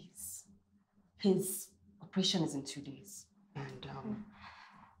 please. His operation is in 2 days. And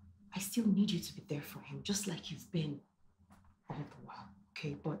I still need you to be there for him, just like you've been all the while.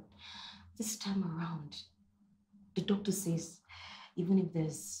 Okay, but this time around, the doctor says, even if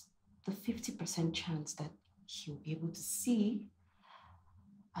there's the 50% chance that he'll be able to see,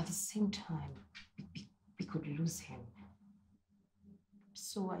 at the same time, we could lose him.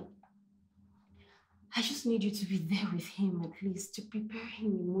 So I just need you to be there with him, at least, to prepare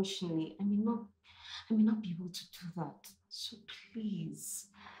him emotionally. I may not be able to do that. So please,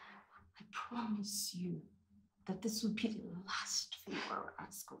 I promise you that this will be the last favor I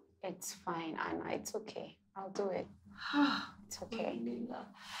ask of you. It's fine, Anna. It's okay. I'll do it. It's okay. Leila,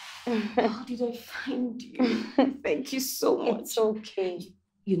 how did I find you? Thank you so much. It's okay.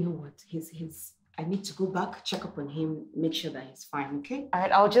 You know what? I need to go back, check up on him, make sure that he's fine, okay? All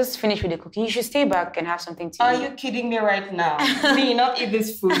right, I'll just finish with the cooking. You should stay back and have something to eat. Are you kidding me right now? Do you not eat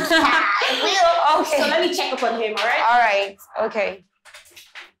this food? I will. Okay. So let me check up on him, all right? All right, okay.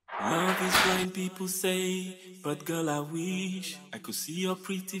 Love is blind, people say, but girl, I wish I could see your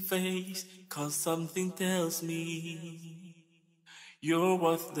pretty face, cause something tells me you're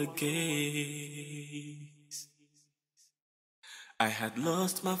worth the gaze. I had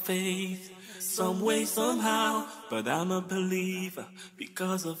lost my faith some way, somehow, but I'm a believer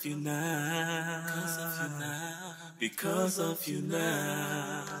because of you now. Because of you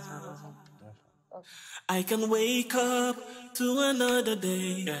now. I can wake up to another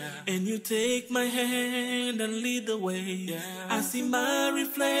day, and you take my hand and lead the way. I see my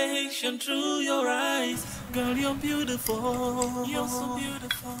reflection through your eyes. Girl, you're beautiful. You're so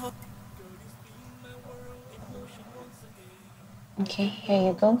beautiful. Okay, here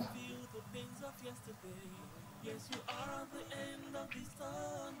you go.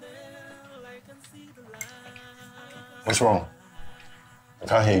 What's wrong? I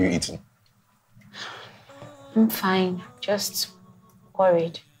can't hear you eating. I'm fine, just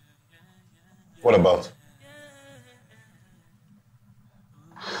worried. What about?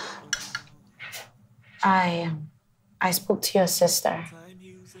 I spoke to your sister,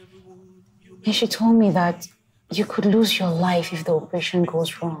 and she told me that you could lose your life if the operation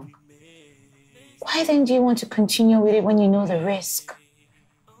goes wrong. Why then do you want to continue with it when you know the risk?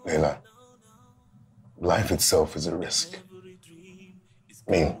 Leila, life itself is a risk.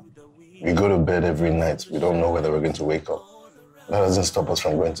 I mean, we go to bed every night. We don't know whether we're going to wake up. That doesn't stop us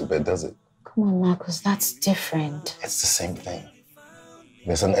from going to bed, does it? Come on, Marcus, that's different. It's the same thing.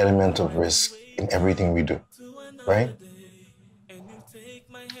 There's an element of risk in everything we do, right?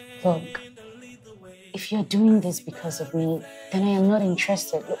 Look, if you're doing this because of me, then I am not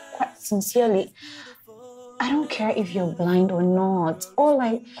interested. Look, quite sincerely, I don't care if you're blind or not.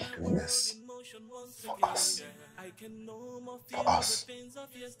 I'm doing this for us. For us.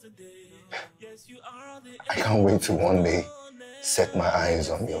 I can't wait to one day set my eyes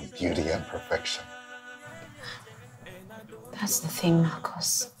on your beauty and perfection. That's the thing,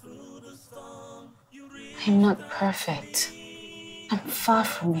 Marcos. I'm not perfect. I'm far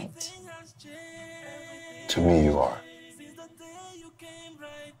from it. To me, you are.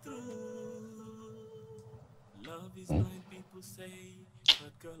 Hmm?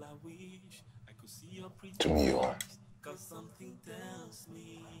 To me, you are.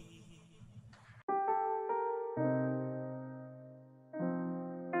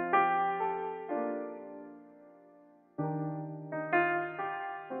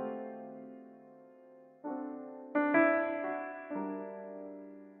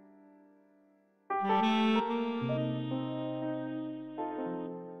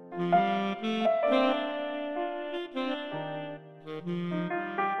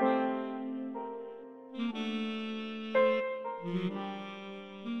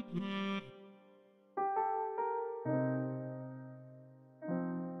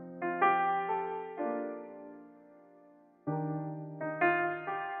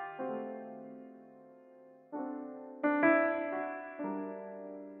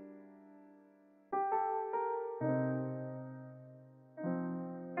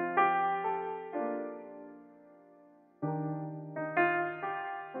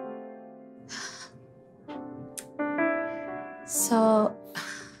 So,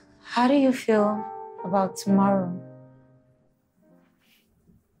 how do you feel about tomorrow?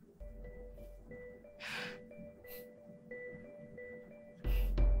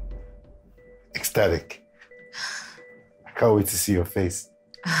 Ecstatic. I can't wait to see your face.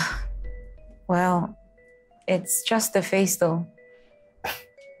 Well, it's just the face though.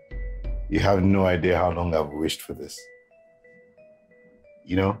 You have no idea how long I've wished for this.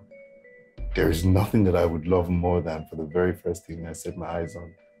 You know, there is nothing that I would love more than for the very first thing I set my eyes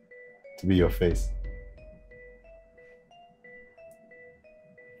on to be your face.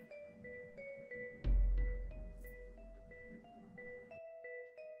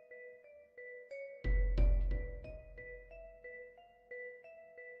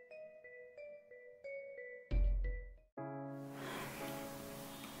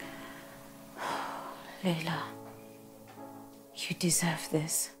 Leila, you deserve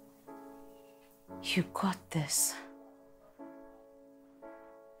this. You got this.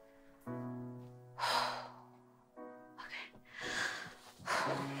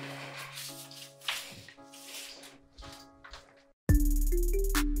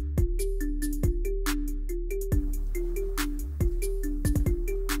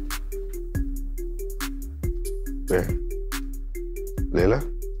 Where? Leila?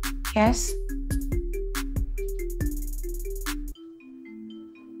 Yes?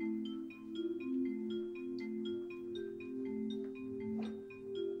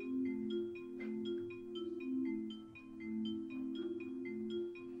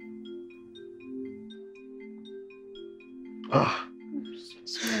 Oh.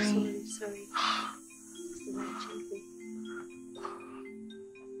 Sorry.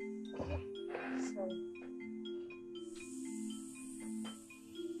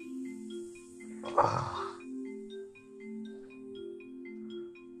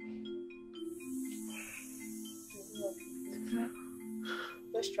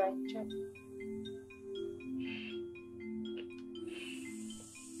 Let's try. Check.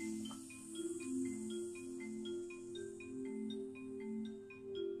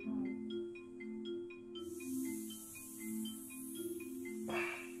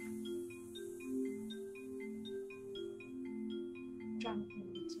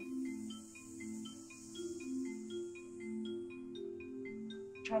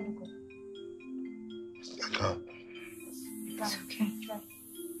 Try to go. I can't. It's okay. Try.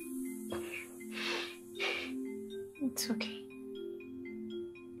 It's okay.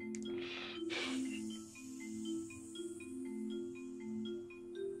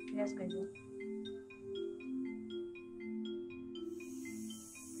 Let's go.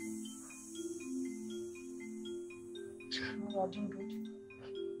 You're doing good.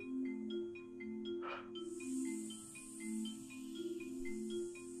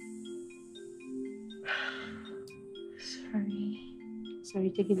 Sorry,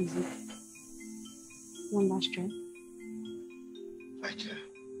 take it easy. One last try.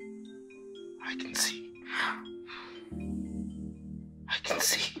 I can see. I can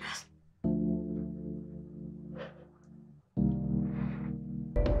see.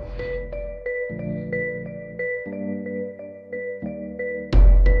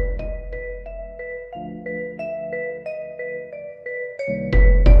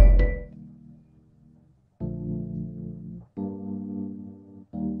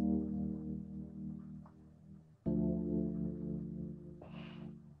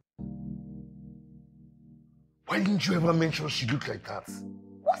 Why didn't you ever mention she looked like that?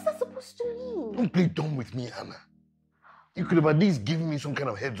 What's that supposed to mean? Don't play dumb with me, Anna. You could have at least given me some kind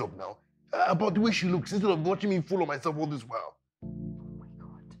of heads up now about the way she looks instead of watching me fool on myself all this while. Oh my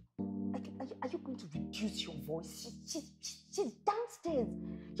God. Are you going to reduce your voice? She's downstairs.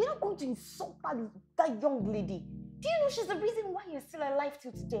 You're not going to insult that young lady. Do you know she's the reason why you're still alive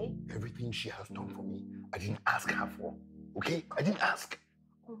till today? Everything she has done for me, I didn't ask her for. Okay? I didn't ask.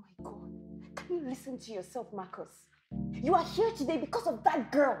 Oh my God. Can you listen to yourself, Marcus? You are here today because of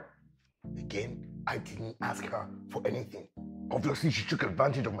that girl. Again, I didn't ask her for anything. Obviously, she took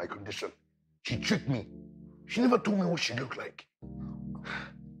advantage of my condition. She tricked me. She never told me what she looked like. Oh God.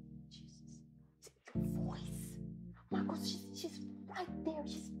 Jesus. Your voice. Marcus, she's right there.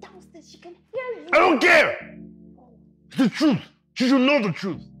 She's downstairs. She can hear you. I don't care! It's the truth. She should know the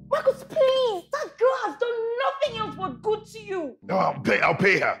truth. Marcus, please. That girl has done nothing else but good to you. No, I'll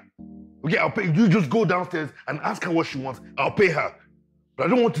pay her. Okay, I'll pay. You just go downstairs and ask her what she wants. I'll pay her. But I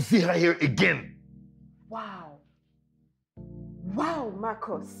don't want to see her here again. Wow. Wow,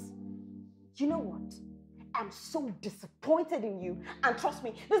 Marcus. You know what? I'm so disappointed in you. And trust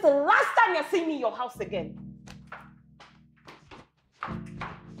me, this is the last time you're seeing me in your house again.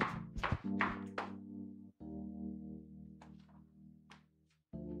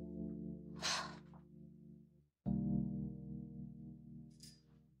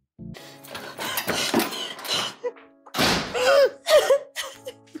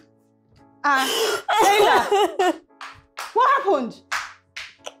 Leila! What happened?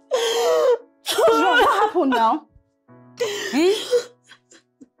 What's wrong? What happened now? Eh?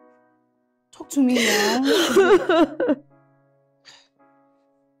 Talk to me now.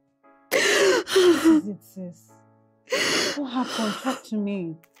 What is it, sis? What happened? Talk to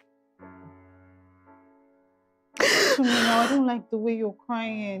me. Talk to me now. I don't like the way you're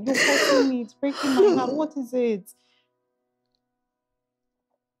crying. You're hurting me. It's breaking my heart. What is it?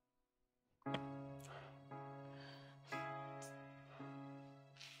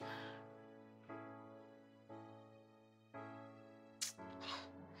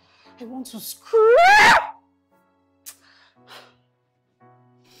 I want to scream.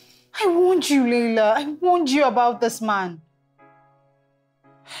 I warned you, Leila. I warned you about this man.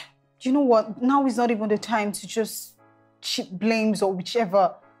 You know what? Now is not even the time to just chip blames or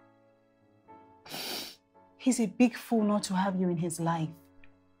whichever. He's a big fool not to have you in his life.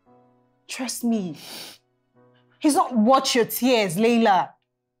 Trust me. He's not worth your tears, Leila.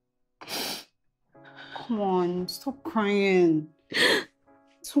 Come on, stop crying.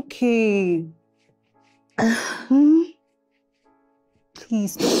 It's okay.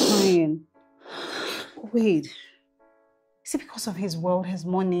 Please stop crying. Wait. Is it because of his wealth, his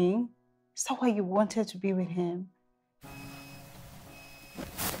money? Is that why you wanted to be with him?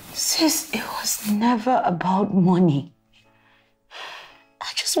 Sis, it was never about money.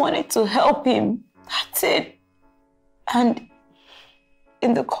 I just wanted to help him. That's it. And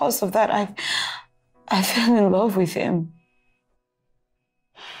in the course of that, I fell in love with him.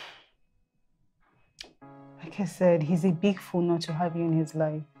 Like I said, he's a big fool not to have you in his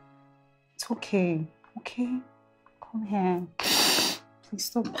life. It's okay, okay? Come here. Please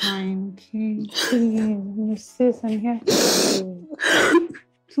stop crying, okay? Please, sis, I'm here for you.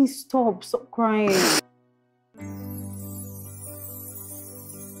 Please stop crying.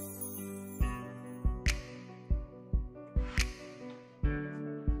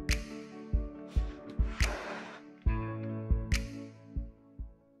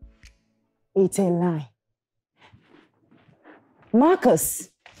 It's a lie. Marcus!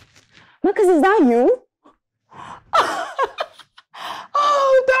 Marcus, is that you?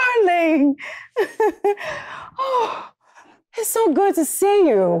 Oh, darling! Oh, it's so good to see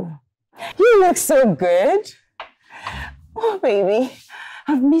you. You look so good. Oh, baby,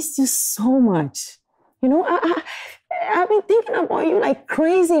 I've missed you so much. You know, I've been thinking about you like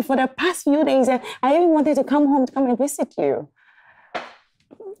crazy for the past few days, and I even wanted to come home to come and visit you.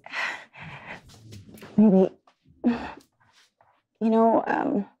 Baby, you know,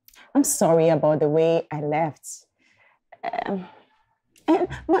 I'm sorry about the way I left.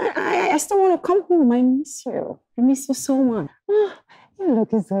 But I still want to come home. I miss you. I miss you so much. Oh, you're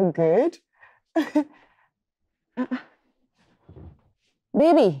looking so good.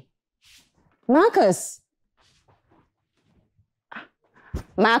 Baby, Marcus.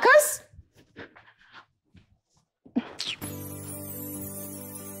 Marcus?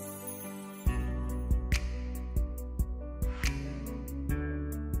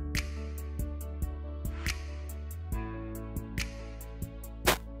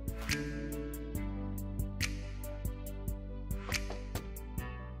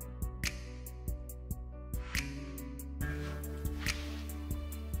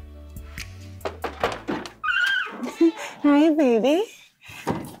 Hi, baby.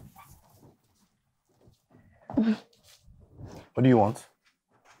 What do you want?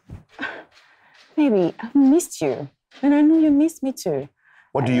 Baby, I've missed you. And I know you missed me too.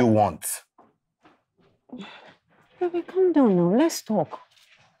 What do you want? Baby, calm down now. Let's talk.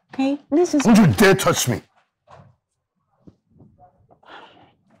 Okay? Let's just... Don't you dare touch me!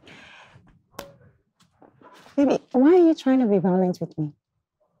 Baby, why are you trying to be violent with me?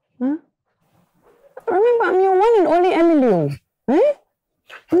 Huh? Remember, I'm your one and only Emily. Eh?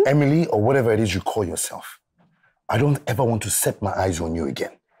 Emily, or whatever it is you call yourself. I don't ever want to set my eyes on you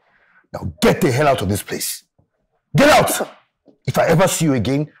again. Now get the hell out of this place. Get out! If I ever see you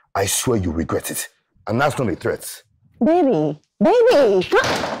again, I swear you'll regret it. And that's not a threat. Baby! Baby!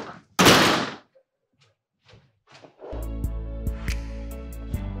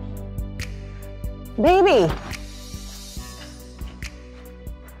 Baby!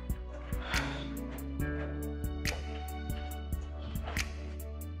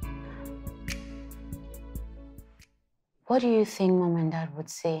 What do you think Mom and Dad would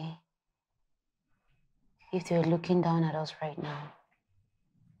say if they were looking down at us right now?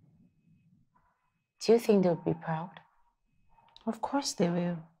 Do you think they would be proud? Of course they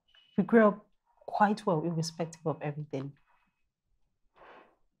will. We grew up quite well, irrespective of everything.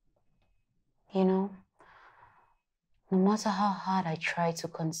 You know, no matter how hard I try to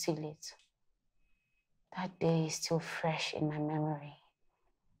conceal it, that day is still fresh in my memory.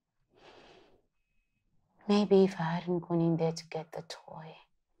 Maybe if I hadn't gone in there to get the toy.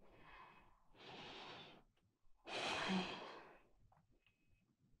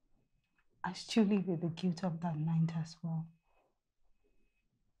 I still live with the guilt of that night as well.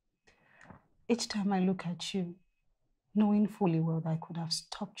 Each time I look at you, knowing fully well that I could have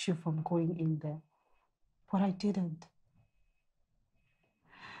stopped you from going in there, but I didn't.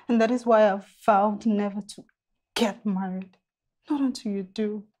 And that is why I've vowed never to get married. Not until you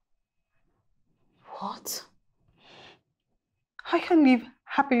do. What? I can live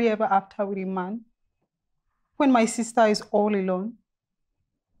happily ever after with a man when my sister is all alone,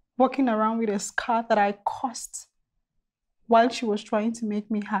 walking around with a scar that I caused while she was trying to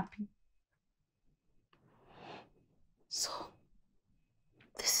make me happy. So,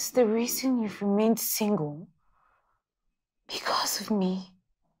 this is the reason you've remained single? Because of me?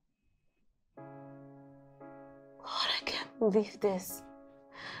 God, I can't believe this.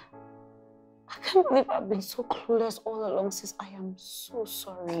 I can't believe I've been so clueless all along, sis. I am so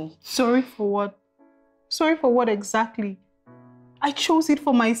sorry. Sorry for what? Sorry for what exactly? I chose it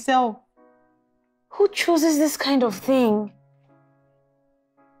for myself. Who chooses this kind of thing?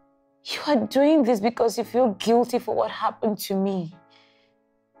 You are doing this because you feel guilty for what happened to me.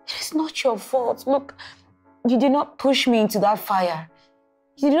 It is not your fault. Look, you did not push me into that fire.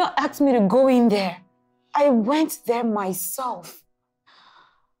 You did not ask me to go in there. I went there myself.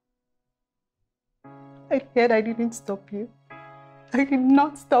 I said I didn't stop you. I did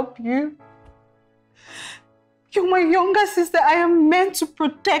not stop you. You're my younger sister. I am meant to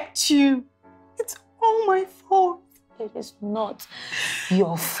protect you. It's all my fault. It is not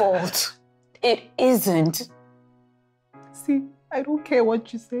your fault. It isn't. See, I don't care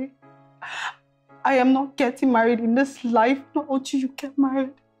what you say. I am not getting married in this life, not until you get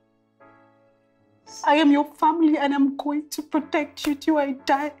married. I am your family and I'm going to protect you till I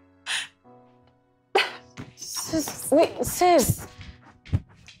die. Sis, wait, sis.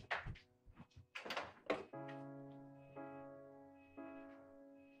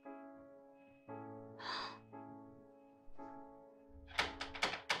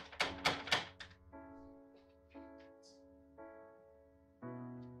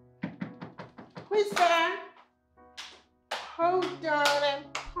 Who's there? Hold on, I'm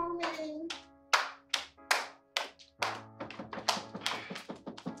coming.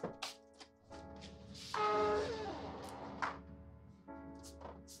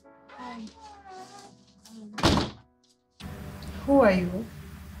 Hi. Who are you?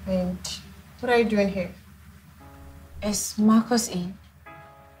 And what are you doing here? Is Marcus in?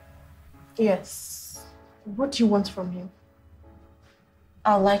 Yes. What do you want from him?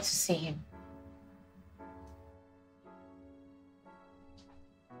 I'd like to see him.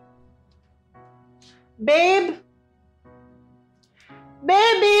 Babe?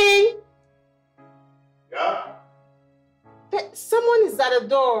 Baby? Yeah? Someone is at the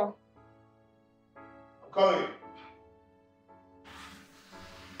door. I'm coming.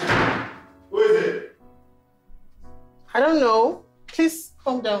 Who is it? I don't know. Please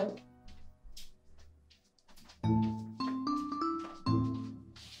calm down.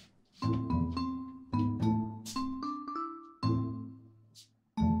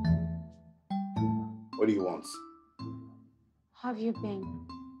 What do you want? How have you been?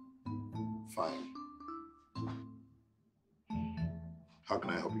 Fine. How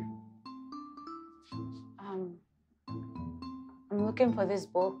can I help you? I'm looking for this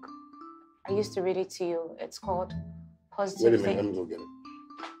book. I used to read it to you. It's called Positive Wait a minute, Think. let me go get it.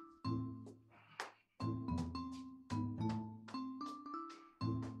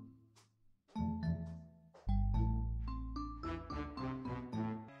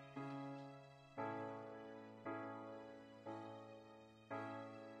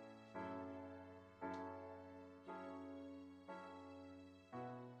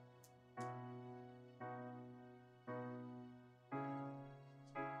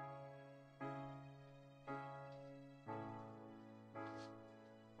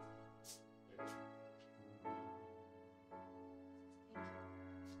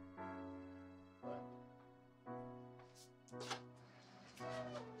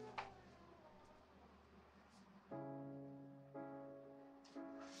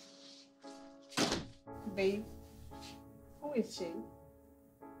 Babe, who is she?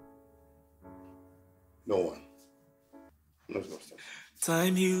 No one. Let's go.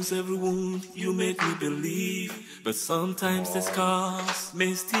 Time heals every wound, you make me believe. But sometimes the scars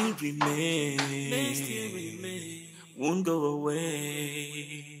may still remain. Won't go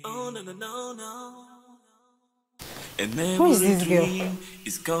away. Oh, no, no, no, no. And Who is every this girl? dream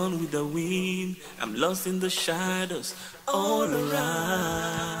is gone with the wind. I'm lost in the shadows all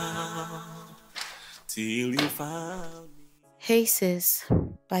around. Till you found me. Hey sis,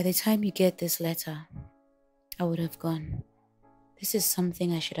 by the time you get this letter, I would have gone. This is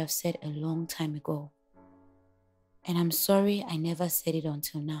something I should have said a long time ago. And I'm sorry I never said it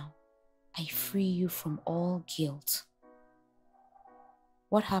until now. I free you from all guilt.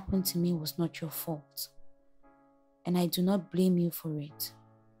 What happened to me was not your fault. And I do not blame you for it.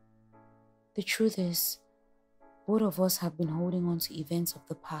 The truth is, both of us have been holding on to events of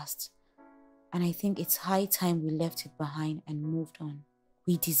the past. And I think it's high time we left it behind and moved on.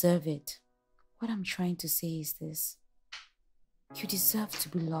 We deserve it. What I'm trying to say is this. You deserve to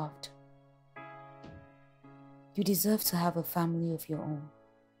be loved. You deserve to have a family of your own.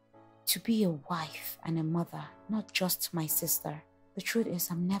 To be a wife and a mother, not just my sister. The truth is,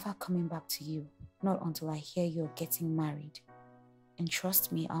 I'm never coming back to you. Not until I hear you're getting married. And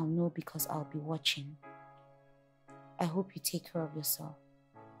trust me, I'll know because I'll be watching. I hope you take care of yourself.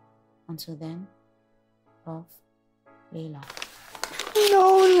 Until then, love, Layla.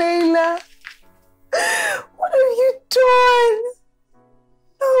 No, Layla. What have you done?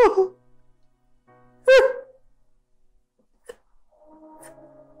 No.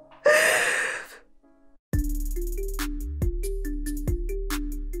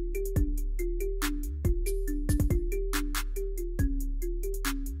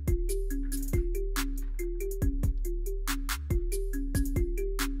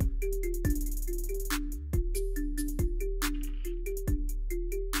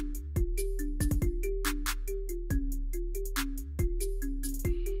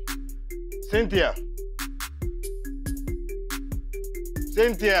 Cynthia.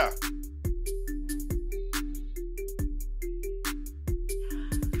 Cynthia.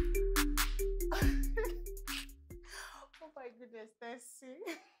 Oh my goodness, Tessie.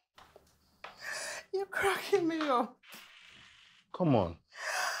 You're cracking me up. Come on.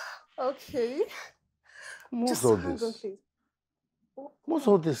 Okay. What's Just all hang this? on, please. What's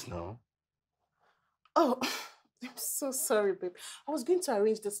all this now? Oh, I'm so sorry, babe. I was going to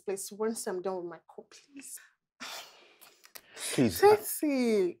arrange this place once I'm done with my coat, please. Please.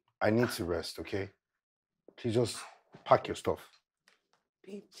 Tessie. I need to rest, okay? Please just pack your stuff.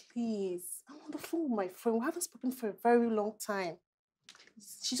 Babe, please. I'm on the phone with my friend. We haven't spoken for a very long time.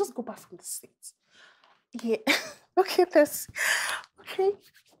 Please. She just go back from the States. Yeah. Okay, Tessie. Okay.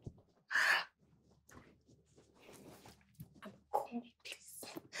 I'm coming, please.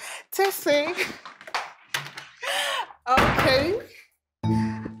 Tessie. Okay.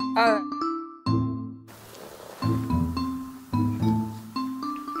 All right.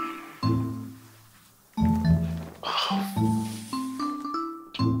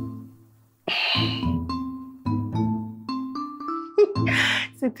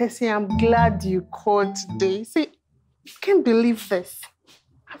 See, Tessie, I'm glad you called today. See, you can't believe this.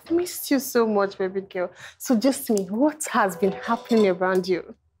 I've missed you so much, baby girl. So just me, what has been happening around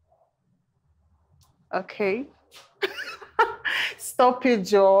you? Okay. Stop it,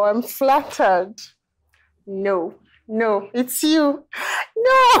 Joe. I'm flattered. No, it's you.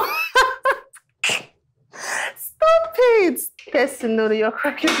 No. Stop it. Tessie, no, you're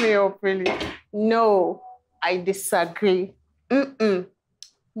cracking me up, really. No, I disagree.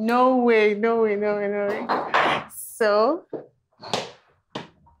 No way. So,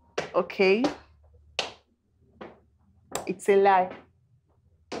 okay. It's a lie.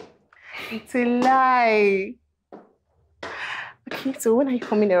 It's a lie. Okay, so when are you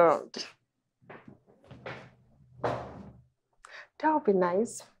coming around? That would be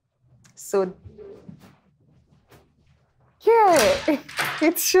nice. So, yeah,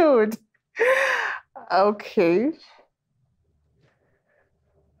 it should. Okay.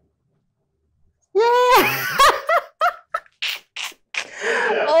 Yeah.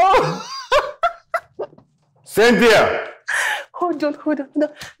 Oh. Cynthia! Hold on.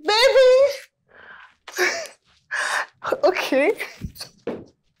 Baby! Okay.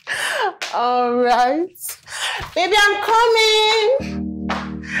 All right. Baby, I'm coming.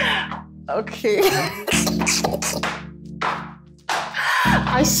 Okay.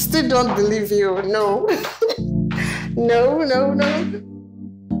 I still don't believe you. No. No.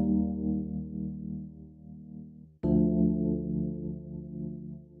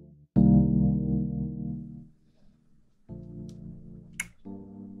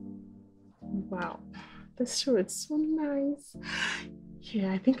 Wow, this show is so nice.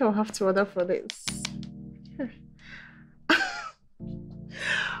 Yeah, I think I'll have to order for this. Yeah.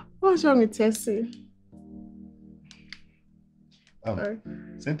 What's wrong with Tessie?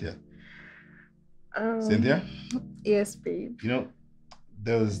 Cynthia. Cynthia? Yes, babe. You know,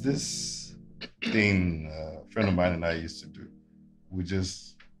 there was this thing a friend of mine and I used to do. We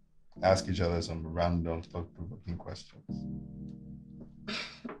just ask each other some random thought-provoking questions.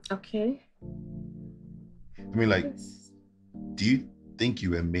 Okay. I mean, like, do you think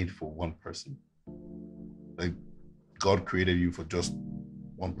you were made for one person? Like, God created you for just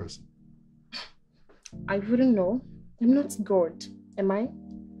one person? I wouldn't know. I'm not God, am I?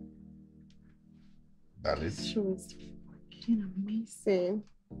 That is. This show is fucking amazing.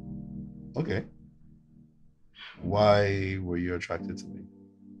 Okay. Why were you attracted to me?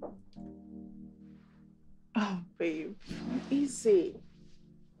 Oh, babe. Easy.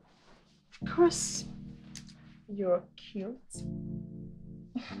 Of course, you're cute.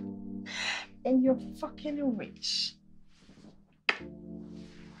 And you're fucking rich.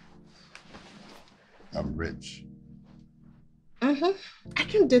 I'm rich. I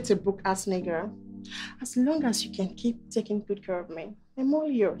can date a broke-ass nigga. As long as you can keep taking good care of me. I'm all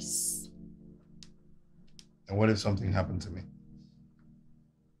yours. And what if something happened to me?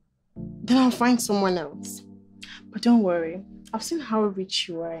 Then I'll find someone else. But don't worry. I've seen how rich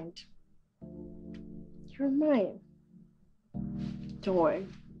you are and you're mine. Don't worry.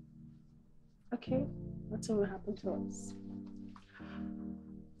 Okay? Nothing will happen to us.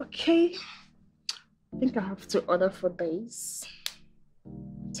 Okay. I think I have to order for this.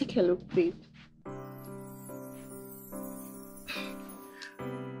 Take a look, babe.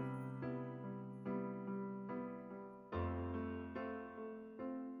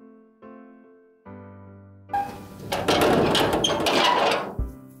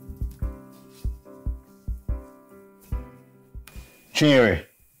 Chinenye.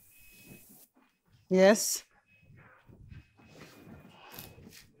 Yes?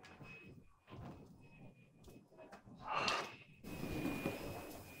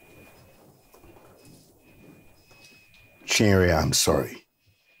 Chinenye, I'm sorry.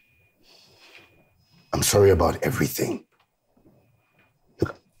 I'm sorry about everything.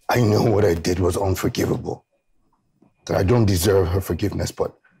 Look, I know what I did was unforgivable. That I don't deserve her forgiveness,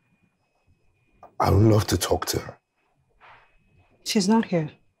 but I would love to talk to her. She's not here.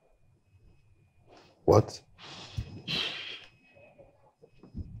 What?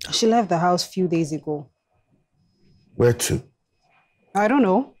 She left the house a few days ago. Where to? I don't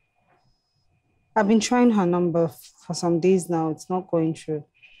know. I've been trying her number for some days now. It's not going through.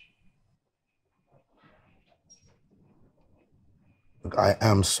 Look, I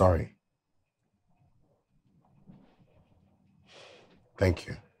am sorry. Thank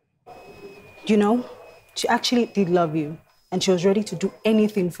you. You know, she actually did love you, and she was ready to do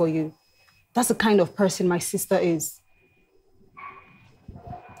anything for you. That's the kind of person my sister is.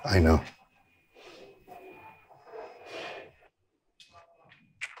 I know.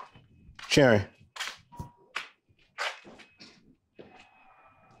 Chinenye.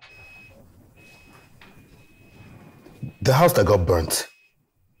 The house that got burnt,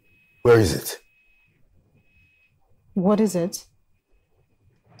 where is it? What is it?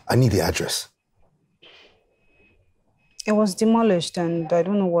 I need the address. It was demolished and I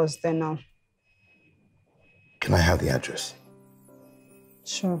don't know what's there now. Can I have the address?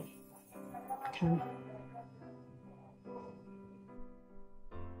 Sure. Can.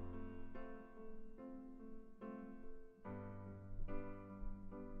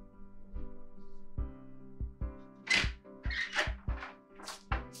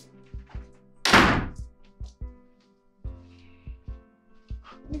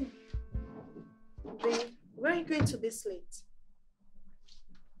 Where are you going to this late?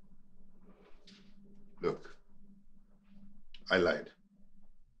 Look, I lied.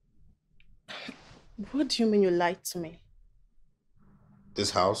 What do you mean you lied to me? This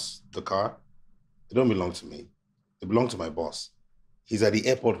house, the car, they don't belong to me. They belong to my boss. He's at the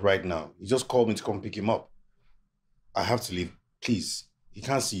airport right now. He just called me to come pick him up. I have to leave. Please, he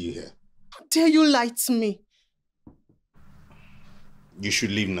can't see you here. How dare you lie to me? You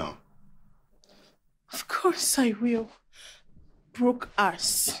should leave now. Of course I will. Broke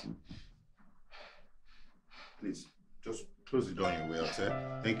ass. Please, just close the door on your way out,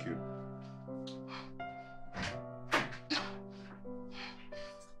 eh? Thank you.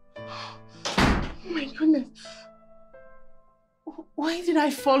 Oh my goodness. Why did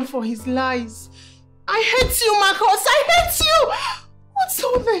I fall for his lies? I hate you, Marcos. I hate you. What's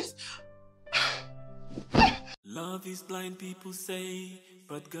all this? Love is blind, people say,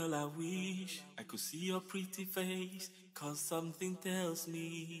 but girl, I wish I could see your pretty face, 'cause something tells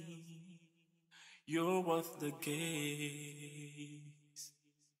me you're worth the gaze.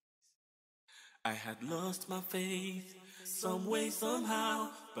 I had lost my faith some way,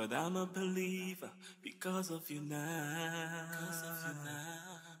 somehow, but I'm a believer because of you now.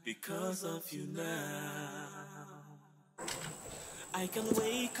 Because of you now. I can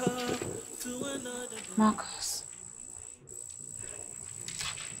wake up to another day. Marcos.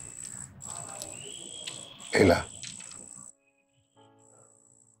 Ayla.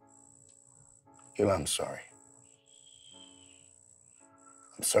 Ayla, I'm sorry.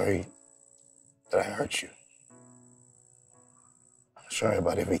 I'm sorry that I hurt you. I'm sorry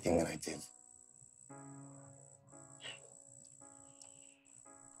about everything that I did.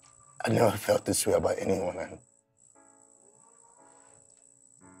 I never felt this way about anyone, and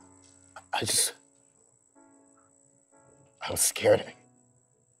I was scared.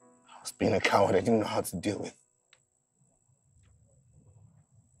 I was being a coward. I didn't know how to deal with.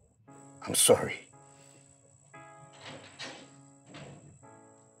 I'm sorry.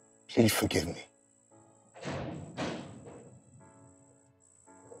 Please forgive me.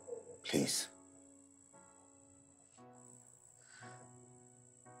 Please.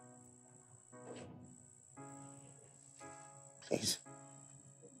 Please.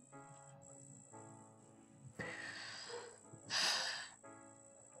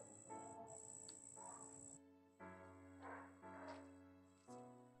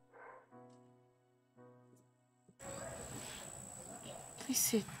 Please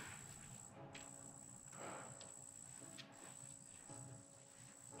sit.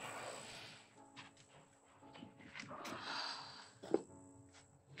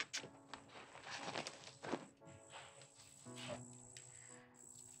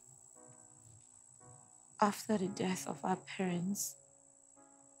 After the death of our parents,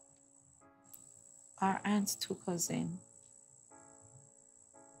 our aunt took us in,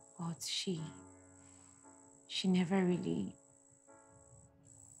 but she she never really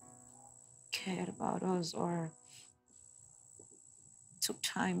cared about us or took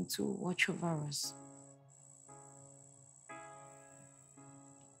time to watch over us.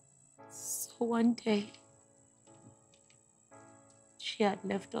 So one day, she had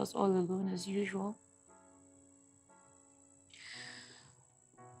left us all alone as usual.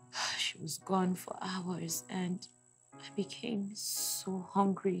 She was gone for hours and I became so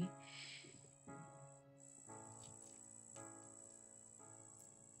hungry.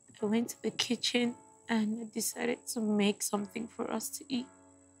 I went to the kitchen and I decided to make something for us to eat.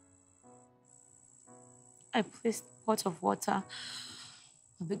 I placed a pot of water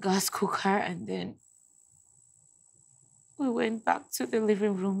on the gas cooker and then we went back to the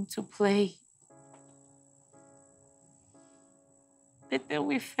living room to play. But then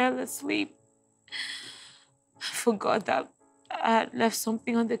we fell asleep. I forgot that I had left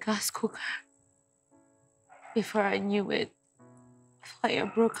something on the gas cooker. Before I knew it,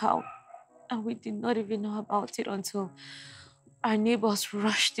 fire broke out. And we did not even know about it until our neighbors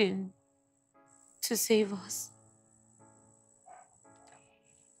rushed in to save us.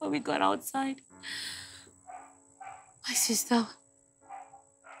 When we got outside, my sister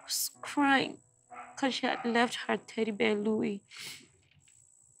was crying because she had left her teddy bear Louie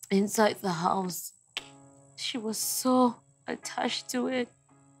inside the house. She was so attached to it.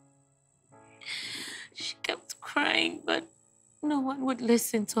 She kept crying, but no one would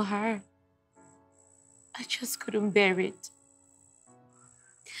listen to her. I just couldn't bear it.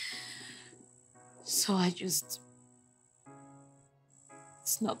 So I just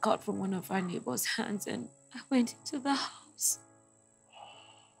snuck out from one of our neighbors' hands and I went into the house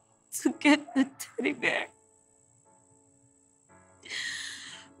to get the teddy bear.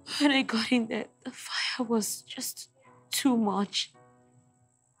 When I got in there, the fire was just too much.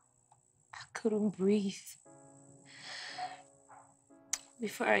 I couldn't breathe.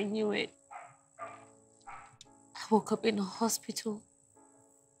 Before I knew it, I woke up in a hospital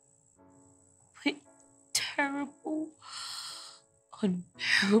with terrible,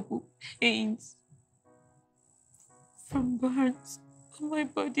 unbearable pains from burns on my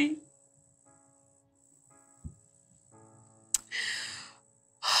body.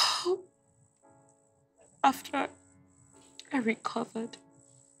 After I recovered,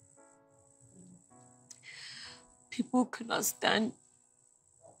 people could not stand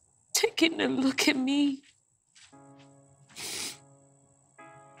taking a look at me.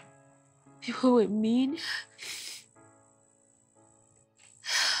 People were mean.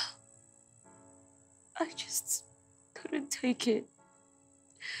 I just couldn't take it.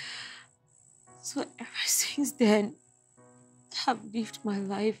 So ever since then, I've lived my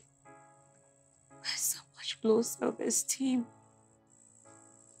life with so much low self-esteem.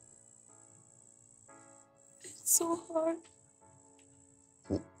 It's so hard.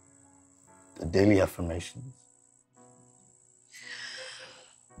 The daily affirmations.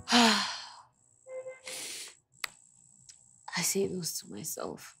 I say those to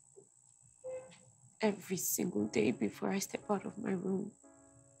myself every single day before I step out of my room.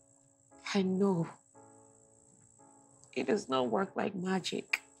 I know it does not work like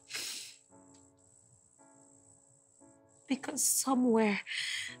magic. Because somewhere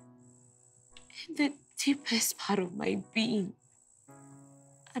in the deepest part of my being,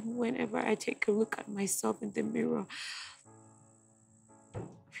 and whenever I take a look at myself in the mirror,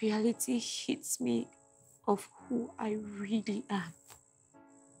 reality hits me of who I really am.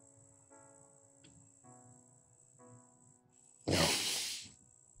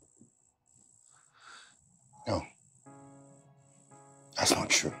 No, that's not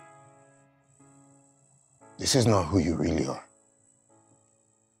true. This is not who you really are.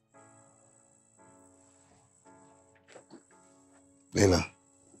 Leila,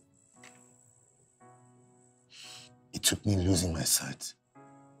 it took me losing my sight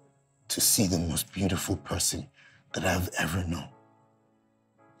to see the most beautiful person that I've ever known.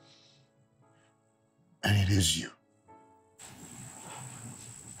 And it is you.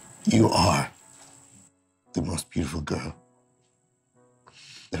 You are the most beautiful girl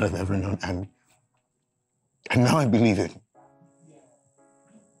that I've ever known. And now I believe it.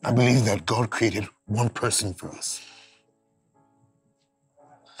 I believe that God created one person for us.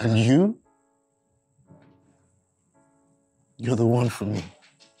 And you're the one for me.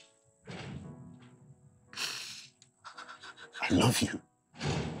 I love you.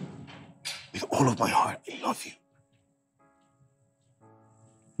 With all of my heart, I love you.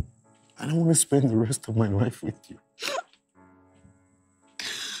 And I want to spend the rest of my life with you.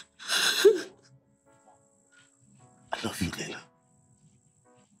 I love you, Leila.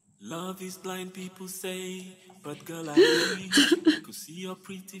 Love is blind, people say, but girl, I wish I could see your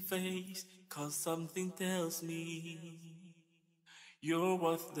pretty face, 'cause something tells me you're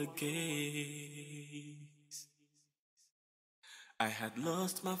worth the gaze. I had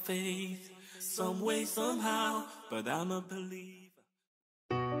lost my faith some way, somehow, but I'm a believer.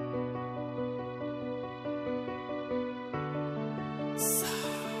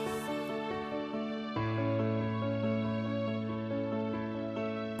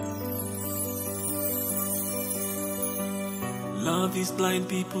 Love is blind,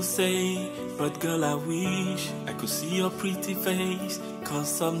 people say, but girl, I wish I could see your pretty face, 'cause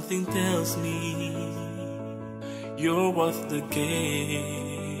something tells me you're worth the gaze.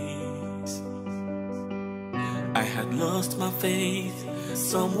 I had lost my faith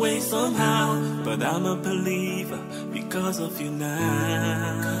some way, somehow, but I'm a believer because of you now.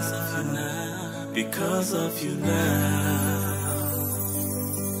 Because of you now. Because of you now.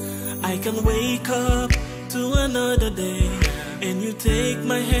 I can wake up to another day, and you take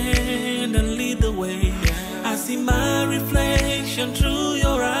my hand and lead the way. I see my reflection through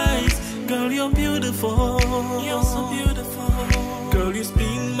your eyes. Girl, you're beautiful. You're so beautiful. Girl, you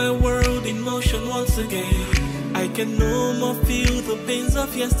spin my world in motion once again. I can no more feel the pains of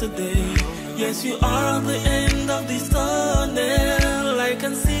yesterday. Yes, you are the end of this tunnel. I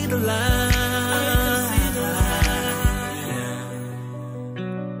can see the light.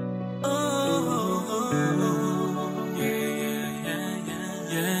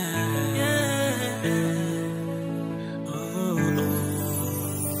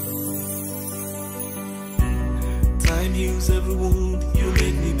 Every wound you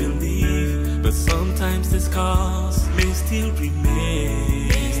make me believe, but sometimes the scars may still remain,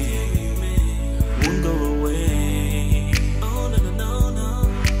 won't go away. Oh no no no no.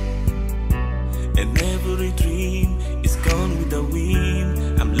 And every dream is gone with the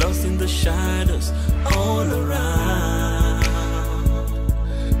wind. I'm lost in the shadows all around,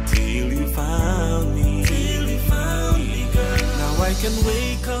 till you found me, girl. Now I can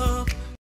wake up